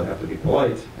Eagle. They have to be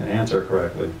polite and answer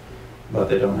correctly, but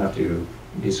they don't have to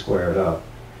be squared up.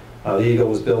 The Eagle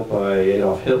was built by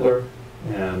Adolf Hitler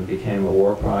and became a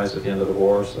war prize at the end of the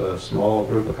war. So a small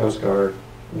group of Coast Guard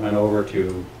went over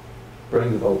to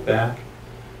bring the boat back.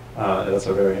 That's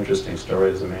a very interesting story.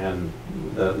 There's a man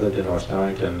that lived in North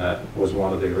Stonington that was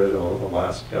one of the original, the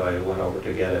last guy who went over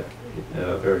to get it.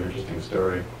 A very interesting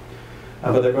story.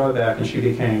 But they brought it back, and she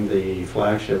became the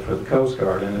flagship for the Coast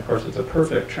Guard. And of course, it's a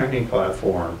perfect training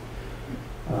platform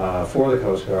for the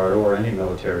Coast Guard or any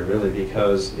military, really,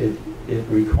 because it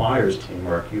requires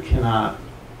teamwork. You cannot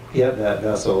get that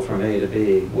vessel from A to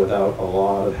B without a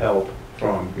lot of help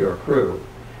from your crew.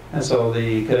 And so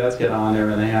the cadets get on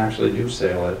there, and they actually do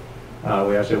sail it.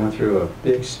 We actually went through a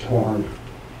big storm.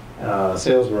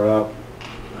 Sails were up.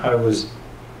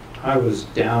 I was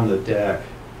down the deck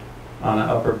on an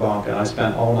upper bunk, and I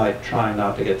spent all night trying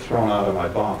not to get thrown out of my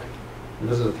bunk. And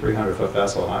this is a 300-foot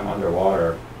vessel, and I'm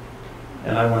underwater.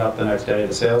 And I went up the next day,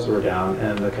 the sails were down,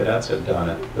 and the cadets had done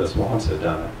it, the swabs had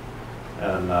done it.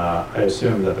 And I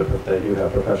assume that they do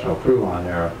have professional crew on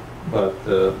there, but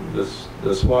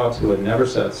the swabs who had never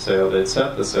set sail, they'd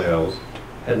set the sails,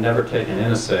 had never taken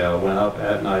in a sail, went up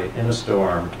at night in a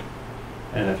storm.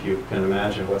 And if you can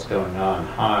imagine what's going on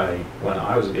high when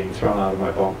I was being thrown out of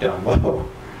my bunk down low,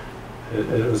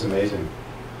 it was amazing.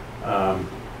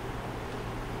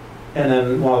 And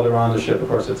then while they're on the ship, of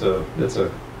course, it's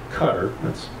a cutter.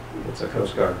 It's a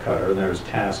Coast Guard cutter, and there's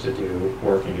tasks to do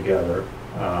working together.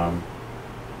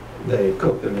 They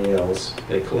cook the meals,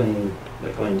 they clean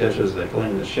dishes, they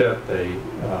clean the ship, they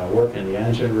work in the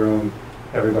engine room.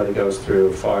 Everybody goes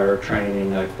through fire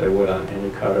training like they would on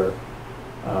any cutter.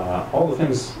 All the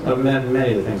things,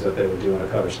 many of the things that they would do in a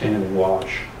cutter, standing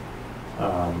watch,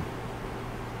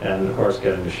 and of course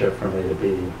getting the ship from A to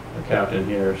B. The captain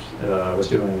here was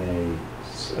doing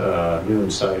a noon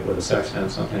sight with a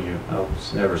sextant, something you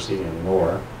almost never see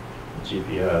anymore,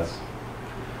 GPS.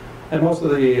 And most of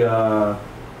the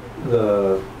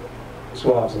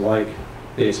swabs like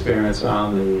the experience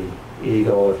on the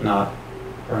Eagle, if not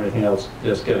for anything else,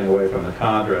 just getting away from the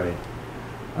cadre.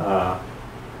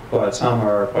 But some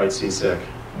are quite seasick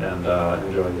and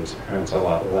enjoy the experience a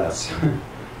lot less. And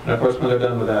of course, when they're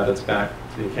done with that, it's back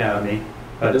to the academy.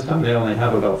 By this time, they only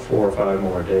have about 4 or 5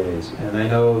 more days, and they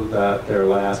know that their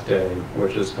last day,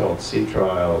 which is called sea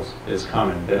trials, is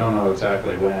coming. They don't know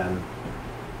exactly when,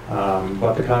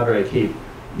 but the cadre keep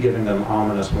giving them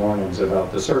ominous warnings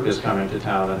about the circus coming to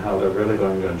town and how they're really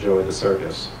going to enjoy the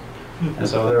circus. And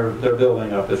so they're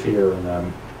building up the fear in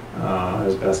them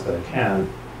as best they can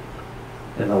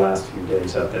in the last few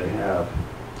days that they have.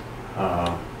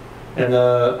 And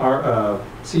our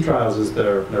sea trials is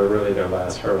they're really their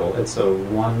last hurdle. It's a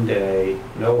one-day,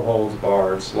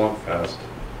 no-holds-barred slugfest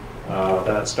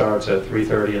that starts at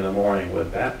 3:30 in the morning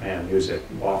with Batman music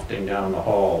wafting down the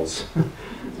halls.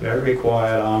 Very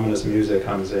quiet, ominous music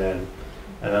comes in,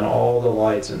 and then all the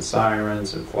lights and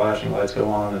sirens and flashing lights go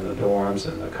on in the dorms,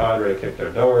 and the cadre kick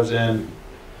their doors in,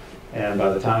 and by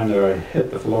the time they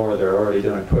hit the floor, they're already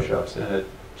doing push-ups, and it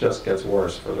just gets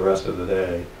worse for the rest of the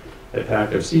day. They pack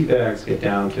their sea bags, get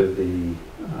down to the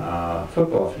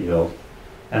football field,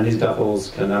 and these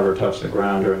duffels can never touch the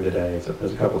ground during the day.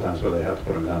 There's a couple of times where they have to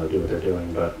put them down to do what they're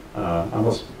doing, but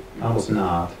almost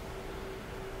not.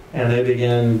 And they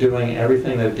begin doing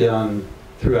everything they've done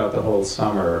throughout the whole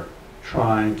summer,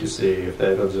 trying to see if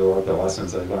they've absorbed the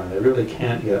lessons they've learned. They really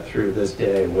can't get through this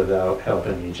day without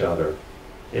helping each other.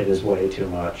 It is way too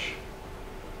much.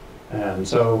 And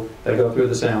so they go through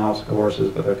the same obstacle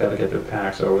courses, but they've got to get their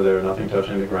packs over there, nothing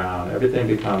touching the ground. Everything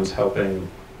becomes helping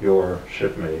your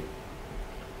shipmate.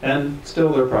 And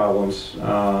still there are problems.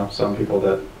 Some people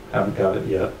that haven't got it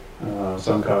yet.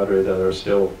 Some cadre that are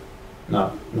still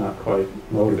not quite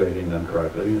motivating them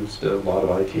correctly. There's still a lot of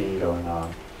IT going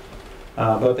on.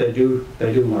 But they do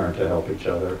learn to help each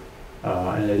other.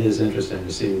 And it is interesting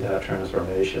to see that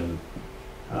transformation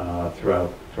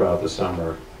throughout the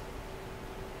summer.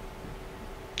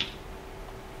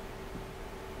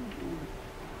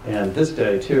 And this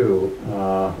day too,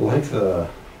 like the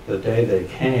day they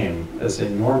came, this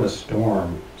enormous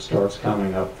storm starts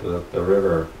coming up the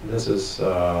river. This is,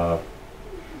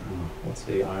 what's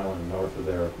the island north of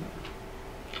there?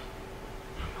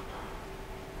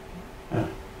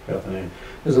 Forgot the name.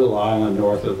 There's a little island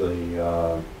north of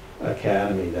the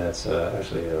academy that's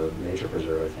actually a nature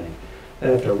preserve, I think.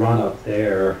 They have to run up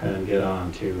there and get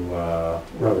onto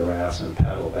rubber rafts and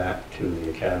paddle back to the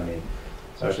academy.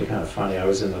 It's actually kind of funny. I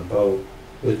was in the boat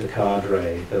with the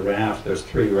cadre. The raft, there's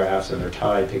 3 rafts and they're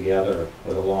tied together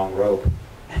with a long rope.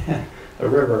 The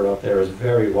river up there is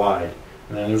very wide.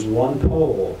 And then there's one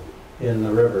pole in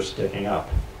the river sticking up.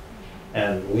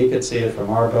 And we could see it from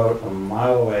our boat a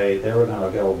mile away. They were going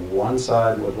to go one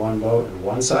side with one boat and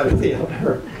one side with the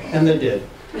other. And they did.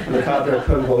 And the cadre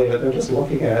couldn't believe it. They're just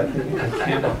looking at it. I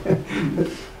can't.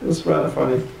 It was rather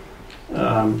funny.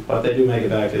 But they do make it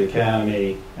back to the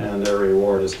academy, and their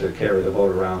reward is to carry the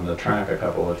boat around the track a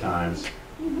couple of times.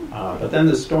 But then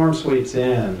the storm sweeps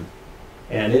in,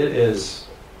 and it is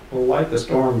like the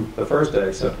storm the first day,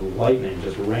 except lightning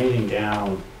just raining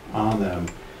down on them.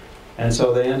 And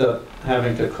so they end up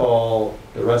having to call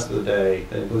the rest of the day.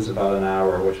 They lose about an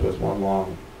hour, which was one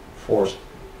long forced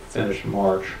finish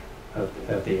march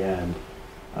at the end.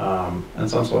 And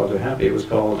some swabs are happy it was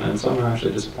called, and some are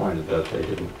actually disappointed that they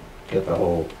didn't get the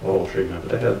whole treatment.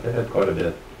 But they had quite a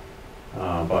bit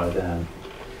by then.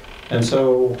 And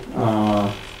so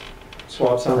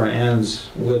Swab Summer ends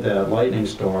with that lightning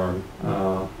storm.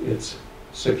 It's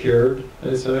secured,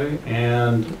 they say,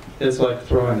 and it's like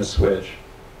throwing a switch.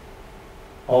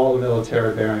 All the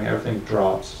military bearing, everything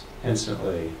drops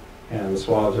instantly, and the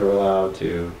swabs are allowed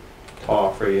to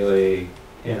talk freely,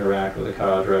 interact with the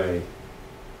cadre,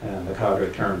 and the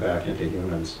cadre turn back into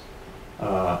humans.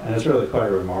 And it's really quite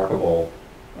a remarkable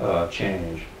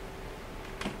change.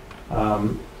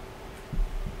 The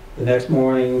next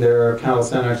morning, their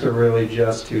calisthenics are really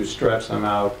just to stretch them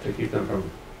out, to keep them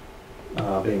from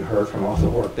being hurt from all the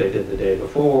work they did the day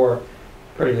before,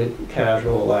 pretty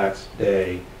casual, relaxed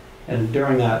day. And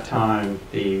during that time,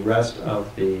 the rest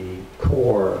of the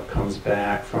Corps comes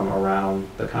back from around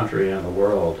the country and the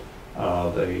world.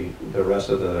 The rest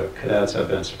of the cadets have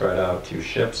been spread out to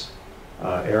ships,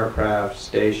 aircraft,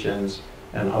 stations,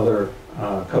 and other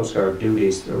Coast Guard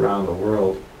duties around the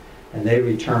world. And they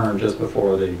return just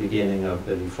before the beginning of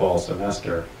the fall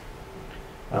semester.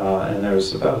 And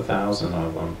there's about 1,000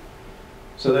 of them.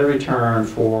 So they return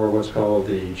for what's called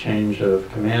the change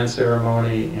of command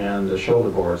ceremony and the shoulder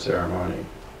board ceremony.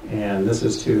 And this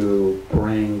is to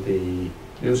bring the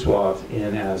new swabs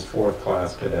in as 4th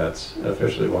class cadets,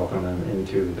 officially welcome them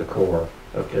into the Corps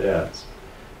of Cadets.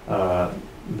 The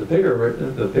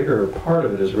bigger part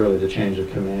of it is really the change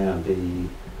of command. The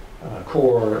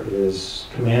Corps is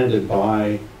commanded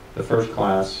by the 1st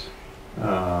class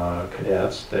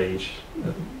cadets. A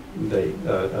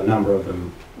number of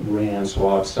them ran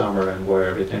Swab Summer and where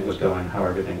everything was going, how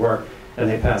everything worked, and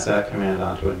they pass that command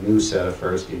on to a new set of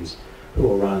firsties who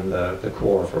will run the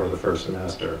Corps for the first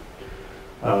semester.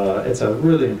 It's a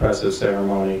really impressive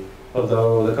ceremony,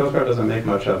 although the Coast Guard doesn't make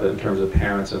much of it in terms of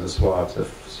parents and the swabs. A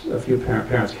few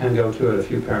parents can go to it, a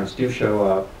few parents do show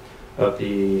up, but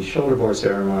the shoulder board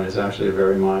ceremony is actually a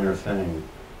very minor thing.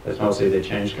 It's mostly they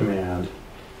change command,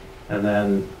 and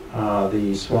then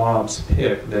the swabs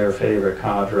pick their favorite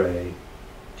cadre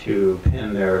to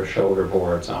pin their shoulder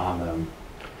boards on them.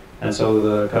 And so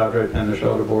the cadre pin their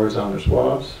shoulder boards on their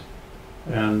swabs,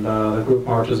 and the group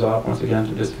marches off once again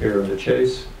to disappear into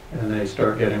chase, and they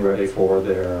start getting ready for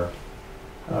their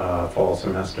fall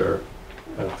semester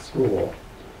at school.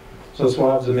 So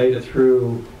swabs have made it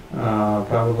through,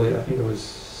 probably, I think it was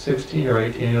 16 or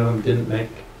 18 of them didn't make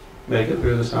it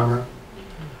through the summer.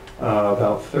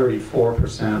 About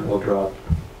 34% will drop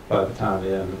by the time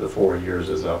the end of the 4 years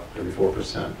is up,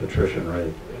 34% attrition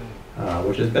rate,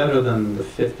 which is better than the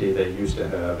 50 they used to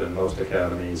have in most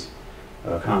academies.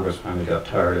 Congress finally got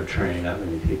tired of training that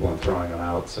many people and throwing them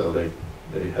out, so they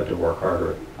had to work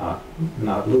harder at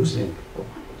not losing.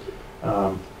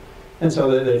 And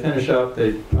so they finish up.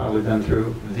 They've probably been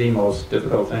through the most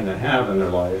difficult thing they have in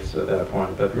their lives at that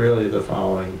point, but really the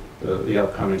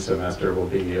upcoming semester will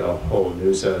be a whole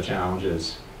new set of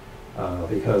challenges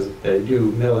because they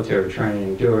do military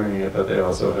training during it, but they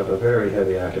also have a very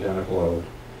heavy academic load,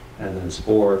 and then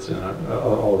sports and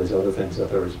all these other things that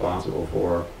they're responsible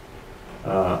for.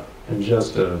 And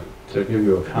just to give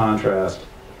you a contrast,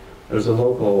 there's a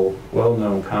local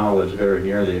well-known college very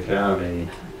near the academy,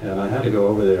 and I had to go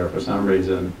over there for some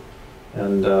reason,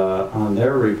 and on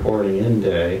their reporting in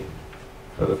day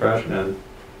for the freshmen,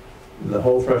 the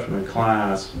whole freshman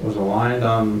class was aligned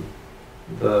on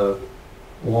the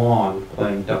lawn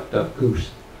playing Duck, Duck,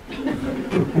 Goose. And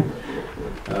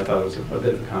I thought it was a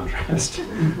bit of a contrast to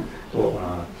what went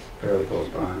on fairly close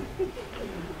by.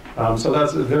 So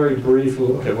that's a very brief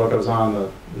look at what goes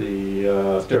on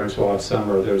during Swab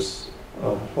Summer. There's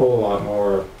a whole lot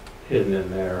more hidden in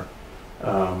there.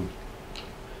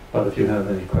 But if you have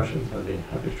any questions, I'd be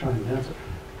happy to try and answer.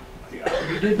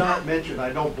 You did not mention,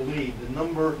 I don't believe, the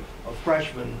number of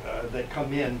freshmen that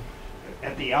come in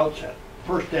at the outset,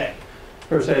 first day.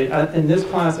 First day, in this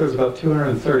class there was about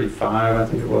 235, I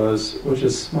think it was, which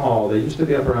is small. They used to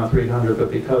be up around 300, but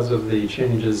because of the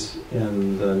changes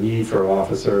in the need for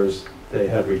officers, they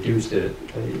had reduced it.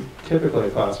 Typically a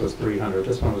class was 300.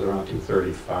 This one was around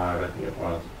 235, I think it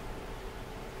was.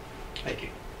 Thank you.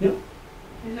 Yep.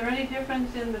 Is there any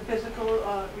difference in the physical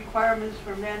requirements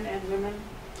for men and women?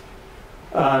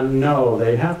 No,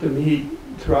 they have to meet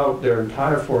throughout their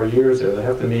entire 4 years there. They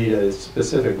have to meet a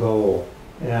specific goal.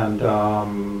 And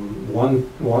one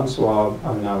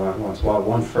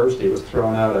firstie was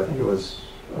thrown out, I think it was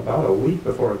about a week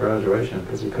before graduation,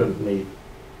 because he couldn't meet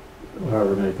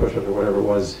however many push-ups or whatever it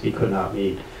was he could not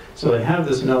meet. So they have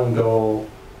this known goal.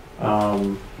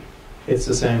 It's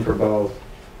the same for both.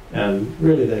 And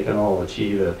really, they can all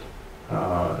achieve it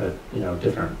at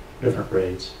different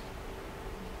rates.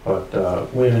 But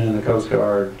women in the Coast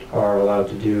Guard are allowed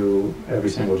to do every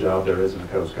single job there is in the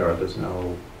Coast Guard. There's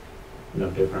no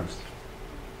difference.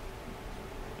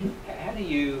 How do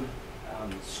you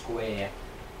square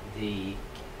the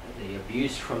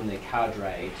abuse from the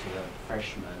cadre to the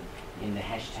freshmen in the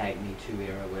 #MeToo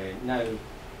era, where no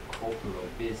corporate or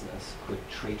business could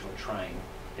treat or train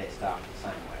their staff the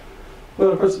same way?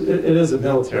 Well, of course, it is a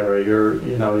military. You're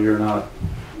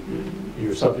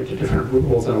subject to different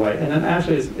rules in a way, and then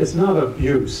actually, it's not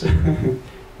abuse.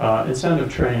 Incentive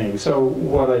training. So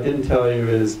what I didn't tell you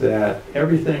is that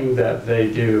everything that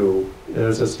they do,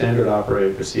 there's a standard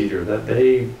operating procedure that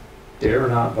they dare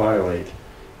not violate.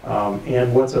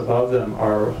 And what's above them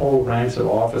are whole ranks of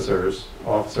officers,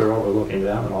 officer overlooking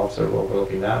them, an officer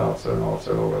overlooking that officer, an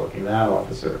officer overlooking that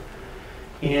officer.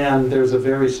 And there's a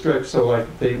very strict, so like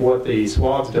what the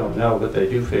swabs don't know, but they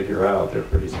do figure out, they're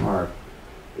pretty smart,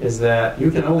 is that you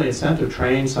can only incentive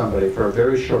train somebody for a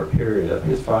very short period, I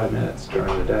think it's 5 minutes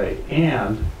during the day.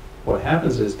 And what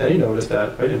happens is they notice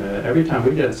that, wait a minute, every time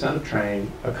we get incentive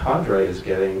trained, a cadre is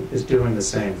doing the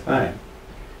same thing.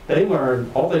 They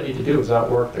learn all they need to do is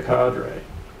outwork the cadre,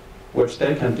 which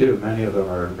they can do. Many of them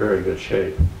are in very good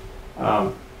shape.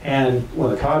 And when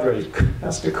the cadre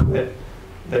has to quit,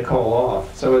 they call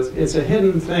off. So it's a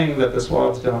hidden thing that the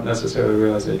swabs don't necessarily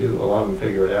realize they do. A lot of them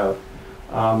figure it out.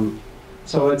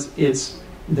 So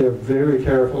they're very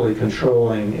carefully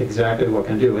controlling exactly what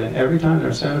can do. And every time they're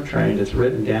incentive trained, it's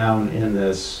written down in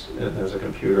this, there's a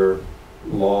computer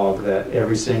log that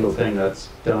every single thing that's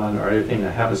done or anything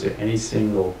that happens to any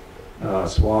single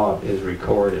swab is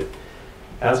recorded.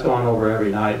 That's gone over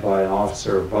every night by an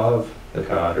officer above the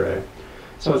cadre.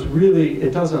 So it's really,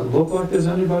 it doesn't look like there's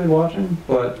anybody watching,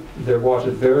 but they're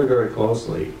watching very, very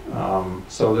closely.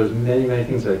 So there's many, many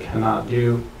things they cannot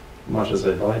do, much as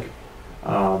they'd like.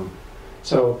 And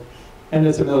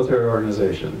it's a military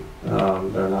organization.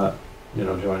 They're not,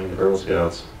 joining the Girl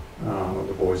Scouts or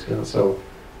the Boy Scouts. So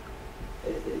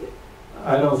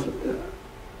I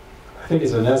think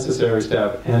it's a necessary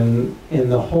step, and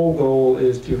the whole goal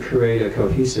is to create a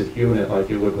cohesive unit like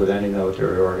you would with any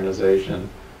military organization.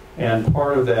 And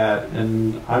part of that,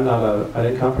 and I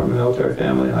didn't come from a military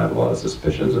family, and I have a lot of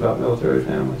suspicions about military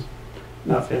families,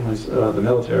 not families, the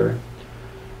military.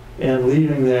 And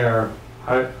leaving there,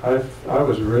 I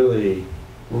was really,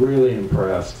 really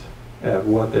impressed at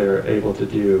what they're able to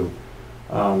do.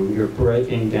 You're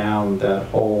breaking down that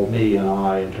whole me and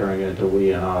I and turning it into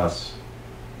we and us.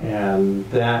 And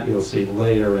that you'll see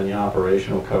later in the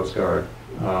operational Coast Guard,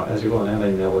 as you go in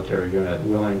any military unit,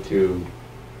 willing to,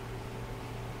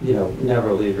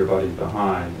 never leave your buddies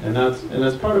behind. And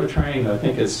that's part of a training that I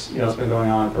think is, it's been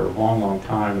going on for a long, long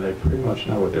time, and they pretty much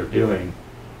know what they're doing.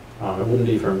 It wouldn't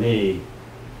be for me,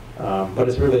 but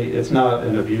it's not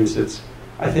an abuse.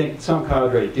 I think some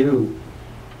cadre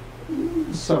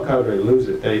lose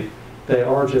it. They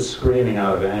are just screaming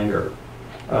out of anger.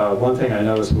 One thing I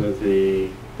noticed with the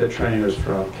trainers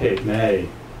from Cape May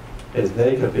is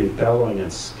they could be bellowing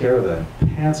and scare the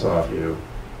pants off you,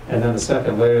 and then a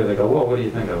second later they go, well, what do you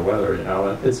think of the weather?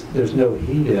 There's no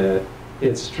heat in it.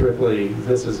 It's strictly,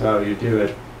 this is how you do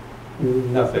it.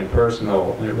 Nothing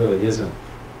personal, and it really isn't.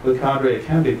 With cadre, it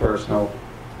can be personal.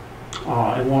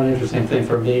 And one interesting thing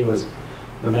for me was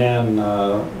the man,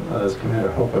 as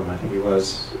Commander Hopham, I think he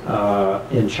was,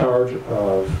 in charge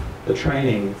of the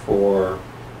training for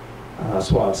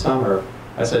Swab Summer.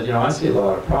 I said, I see a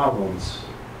lot of problems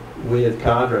with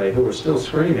cadre who are still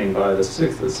screaming by the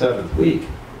 6th or 7th week.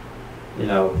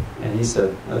 And he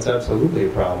said, that's absolutely a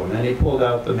problem. And he pulled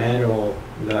out the manual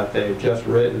that they've just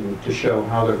written to show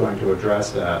how they're going to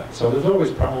address that. So there's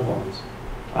always problems.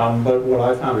 But what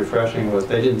I found refreshing was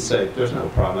they didn't say, there's no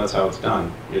problem, that's how it's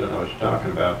done. You don't know what you're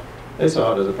talking about. They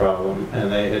saw it as a problem, and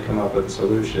they had come up with a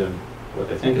solution, what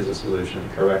they think is a solution,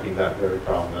 correcting that very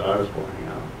problem that I was pointing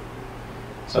out.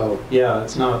 So, yeah,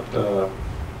 it's not,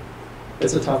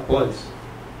 it's a tough place.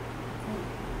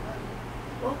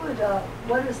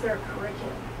 What is their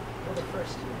curriculum for the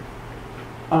first year?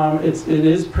 It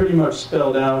is pretty much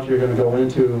spelled out. You're going to go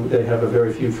into, they have a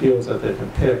very few fields that they can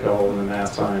pick, all in the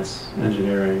math, science,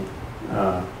 engineering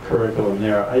curriculum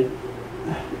there.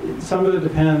 Some of it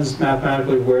depends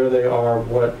mathematically where they are,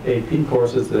 what AP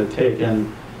courses they've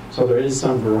taken, so there is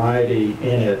some variety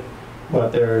in it,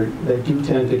 but they do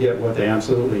tend to get what they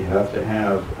absolutely have to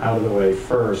have out of the way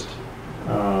first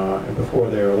before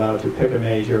they're allowed to pick a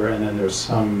major, and then there's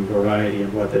some variety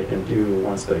in what they can do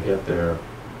once they get there.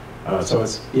 So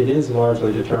it is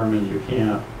largely determined. You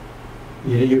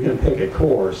can pick a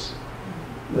course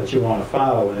that you want to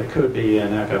follow, and it could be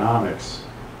in economics,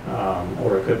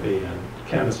 or it could be in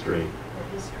chemistry. Or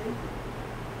history?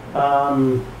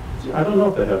 I don't know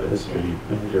if they have a history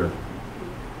major.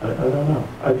 I don't know.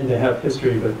 I mean, they have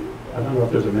history, but I don't know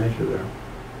if there's a major there.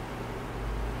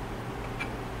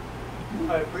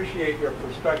 I appreciate your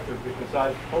perspective because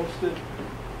I've hosted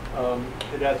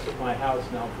cadets at my house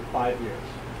now for 5 years.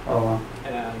 Oh,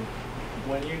 and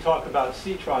when you talk about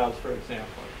sea trials, for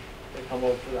example, they come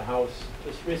over to the house.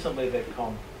 Just recently they've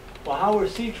come, well, how were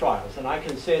sea trials? And I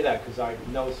can say that because I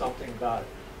know something about it.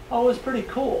 Oh, it was pretty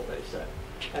cool, they said.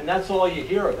 And that's all you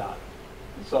hear about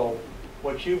it. So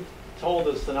what you told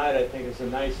us tonight, I think, is a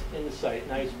nice insight,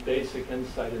 nice basic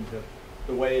insight into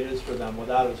the way it is for them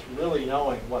without us really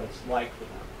knowing what it's like for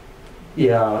them.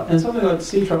 Yeah, and something like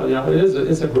sea trial, you know,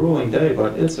 it's a grueling day,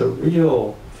 but it's a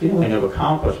real feeling of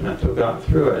accomplishment to have gotten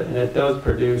through it, and it does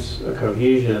produce a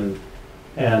cohesion.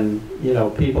 And you know,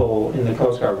 people in the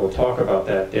Coast Guard will talk about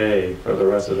that day for the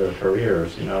rest of their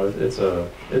careers. You know, it's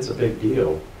a big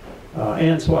deal.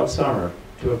 And Swab Summer,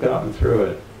 to have gotten through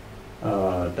it,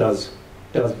 does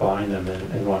bind them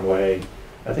in one way.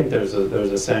 I think there's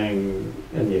a saying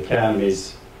in the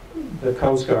academies, the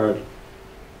Coast Guard,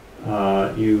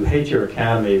 you hate your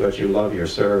academy, but you love your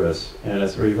service. And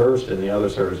it's reversed in the other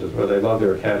services, where they love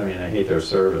their academy and they hate their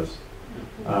service.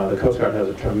 The Coast Guard has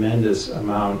a tremendous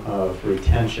amount of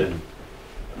retention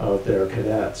of their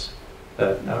cadets.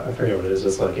 That, I forget what it is,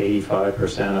 it's like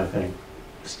 85%, I think,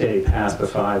 stay past the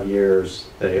 5 years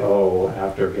they owe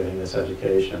after getting this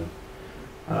education.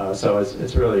 So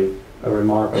it's really a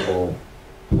remarkable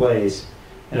place,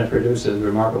 and it produces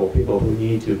remarkable people who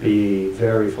need to be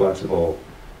very flexible.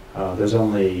 There's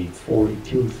only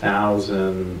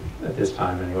 42,000, at this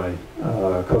time anyway,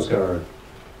 Coast Guard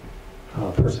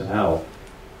personnel,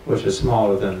 which is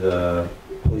smaller than the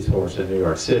police force in New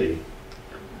York City.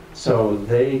 So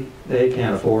they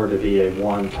can't afford to be a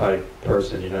one-type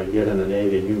person. You know, you get in the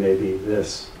Navy and you may be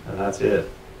this, and that's it.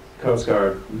 Coast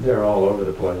Guard, they're all over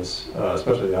the place,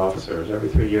 especially the officers. Every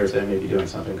 3 years they may be doing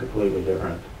something completely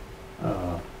different.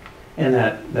 And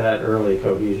that early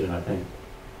cohesion, I think,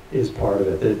 is part of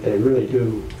it. They really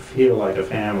do feel like a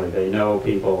family. They know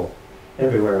people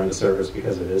everywhere in the service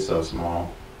because it is so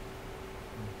small.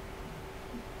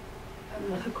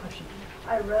 Another question.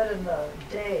 I read in the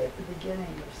day at the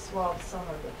beginning of Swab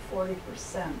Summer that 40%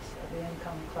 of the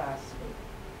incoming class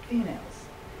were females,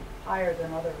 higher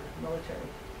than other military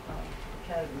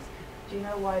academies. Do you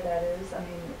know why that is? I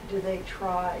mean, do they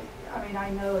try, I mean,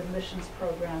 I know admissions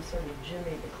programs sort of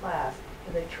jimmy the class.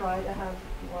 Do they try to have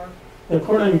more?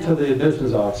 According to the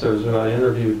admissions officers who I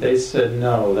interviewed, they said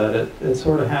no, that it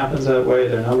sort of happens that way.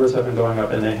 Their numbers have been going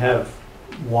up, and they have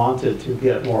wanted to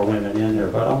get more women in there.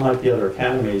 But unlike the other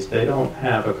academies, they don't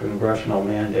have a congressional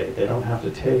mandate. They don't have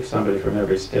to take somebody from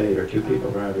every state or 2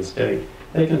 people from every state.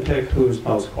 They can pick who's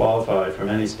most qualified from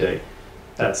any state.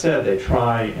 That said, they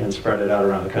try and spread it out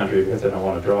around the country because they don't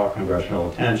want to draw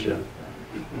congressional attention.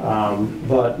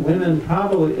 But women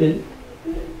probably,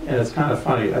 and it's kind of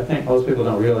funny, I think most people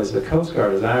don't realize the Coast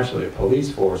Guard is actually a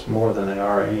police force more than they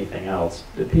are anything else.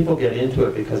 The people get into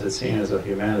it because it's seen as a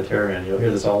humanitarian. You'll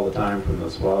hear this all the time from the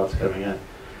swabs coming in. You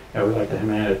know, we like the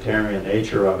humanitarian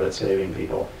nature of it, saving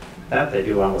people. That they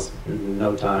do almost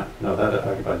no time. No, that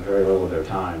occupies very little of their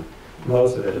time.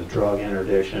 Most of it is drug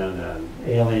interdiction and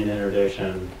alien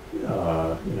interdiction,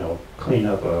 you know,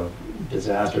 cleanup of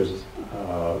disasters,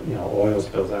 you know, oil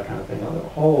spills, that kind of thing. A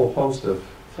whole host of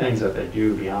things that they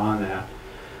do beyond that.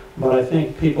 But I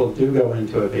think people do go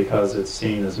into it because it's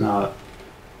seen as not,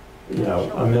 you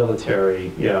know, a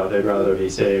military, yeah, they'd rather be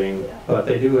saving, but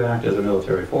they do act as a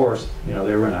military force. You know,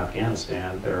 they were in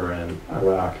Afghanistan, they were in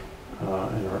Iraq,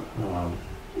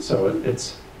 so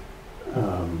it's,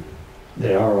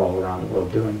 they are all around the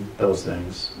world doing those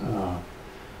things.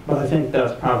 But I think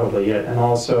that's probably it. And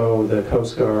also the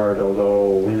Coast Guard,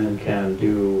 although women can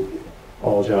do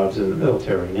all jobs in the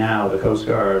military now, the Coast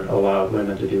Guard allowed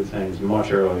women to do things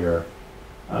much earlier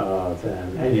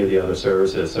than any of the other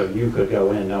services. So you could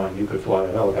go in knowing you could fly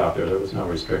a helicopter. There was no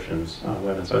restrictions on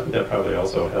women. So I think that probably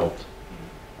also helped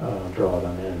draw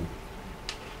them in.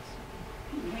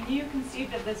 When you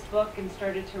conceived of this book and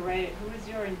started to write it, who was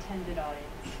your intended audience?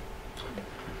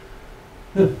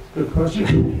 Good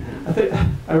question. I think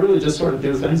I really just sort of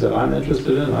do things that I'm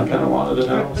interested in. I kind of wanted to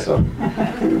know, so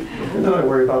and then I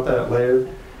worry about that later.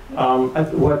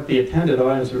 What the intended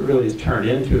audience really is turned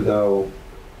into, though,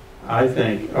 I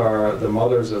think, are the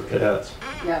mothers of cadets.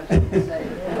 Yeah.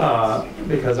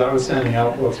 Because I was sending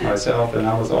out books myself, and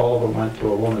almost all of them went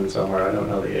to a woman somewhere. I don't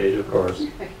know the age, of course.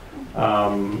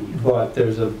 But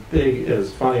there's a big,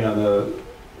 it's funny on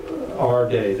our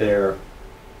day there,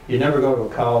 you never go to a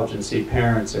college and see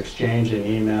parents exchanging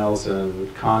emails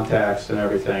and contacts and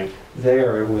everything.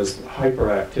 There it was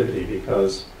hyperactivity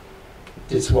because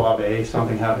did Swab A,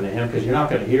 something happened to him? Because you're not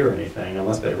going to hear anything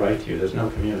unless they write to you. There's no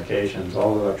communications.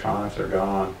 All the electronics are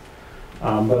gone.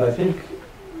 But I think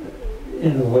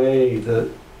in a way that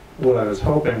what I was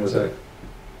hoping was that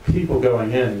people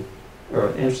going in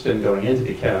or interested in going into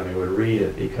the academy would read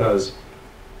it, because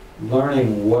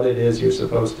learning what it is you're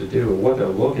supposed to do and what they're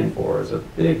looking for is a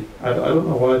big, I don't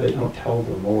know why they don't tell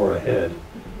them more ahead.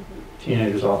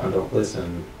 Teenagers often don't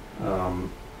listen.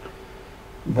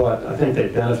 But I think they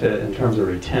benefit in terms of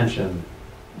retention.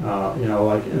 You know,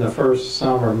 like in the first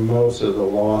summer, most of the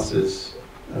losses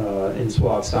in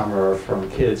Swab Summer are from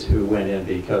kids who went in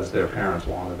because their parents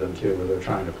wanted them to, or they're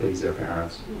trying to please their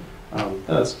parents.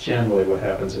 That's generally what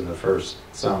happens in the first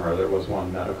summer. There was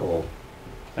one medical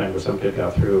thing where some kid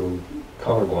got through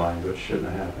colorblind, which shouldn't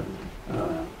have happened.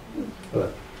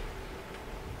 But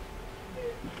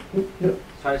yep.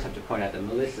 So I just have to point out that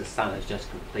Melissa's son has just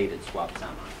completed Swab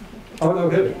Summer. Oh, no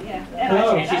good. Yeah.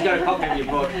 And she's got a copy of your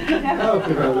book. Oh,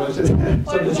 congratulations.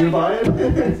 So did you buy it? I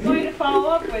was going to follow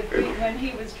up with when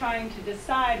he was trying to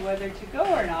decide whether to go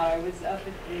or not. I was up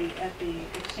at the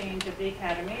exchange at the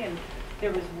academy, and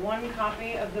there was one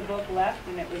copy of the book left,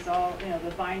 and it was all, you know,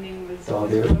 the binding was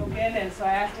broken, and so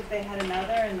I asked if they had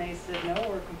another, and they said, no,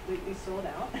 we're completely sold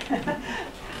out.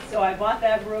 So I bought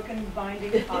that broken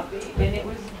binding copy, and it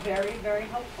was very, very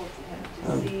helpful to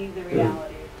him to see the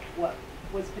reality of what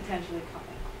was potentially coming.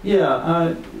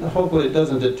 Yeah, hopefully it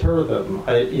doesn't deter them.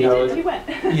 He went.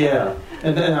 Yeah,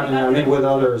 and then I mean with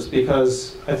others,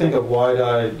 because I think a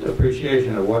wide-eyed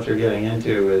appreciation of what you're getting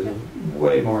into is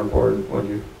way more important when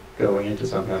you're going into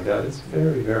something like that. It's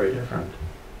very, very different.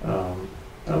 Oh,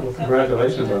 well,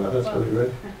 congratulations on that. That's really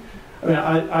great. I mean,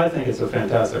 I think it's a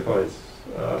fantastic place.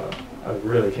 I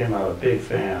really came out a big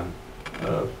fan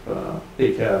of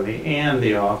the academy and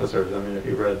the officers. I mean, if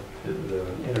you read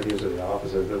the interviews with the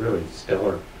officers, they're really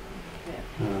stellar.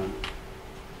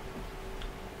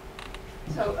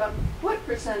 So what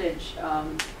percentage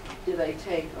do they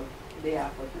take of the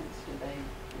applicants?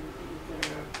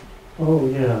 Oh,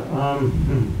 yeah.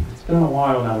 It's been a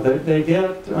while now. They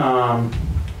get, I'm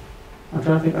trying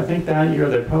to think, I think that year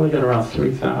they probably get around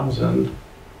 3,000.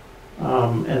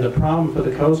 And the problem for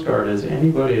the Coast Guard is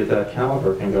anybody at that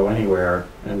caliber can go anywhere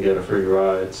and get a free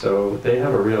ride. So they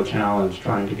have a real challenge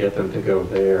trying to get them to go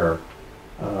there.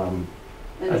 And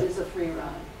it is a free ride?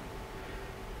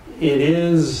 It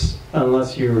is,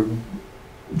 unless you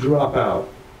drop out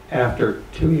after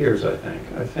 2 years, I think.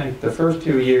 I think the first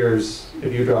 2 years,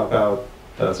 if you drop out,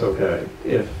 that's okay.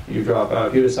 If you drop out,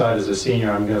 if you decide as a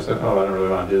senior, I'm going to say, oh, I don't really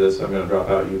want to do this, I'm going to drop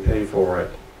out, you pay for it.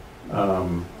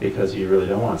 Because you really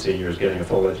don't want seniors getting a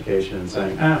full education and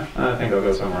saying, I think I'll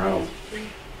go somewhere else.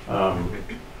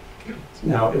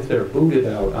 Now, if they're booted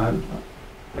out,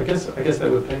 I guess they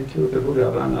would pay too if they're booted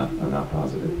out, but I'm not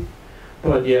positive.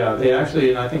 But yeah, they actually,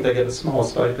 and I think they get a small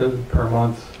stipend per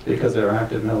month because they're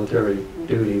active military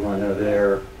duty when they're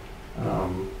there.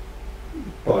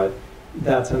 But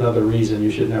that's another reason you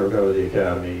should never go to the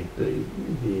academy.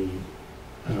 The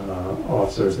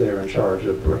officers there in charge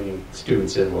of bringing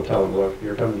students in will tell them, look,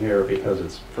 you're coming here because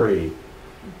it's free.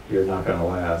 You're not going to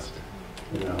last.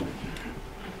 You know,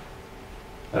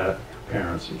 that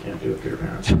parents, you can't do it for your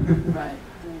parents. Right.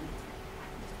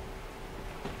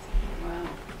 Wow.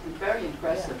 It's very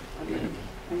impressive. I mean,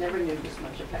 I never knew this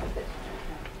much about it.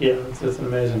 Yeah, it's an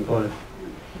amazing place.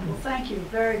 Well, thank you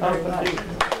very, very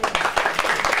much.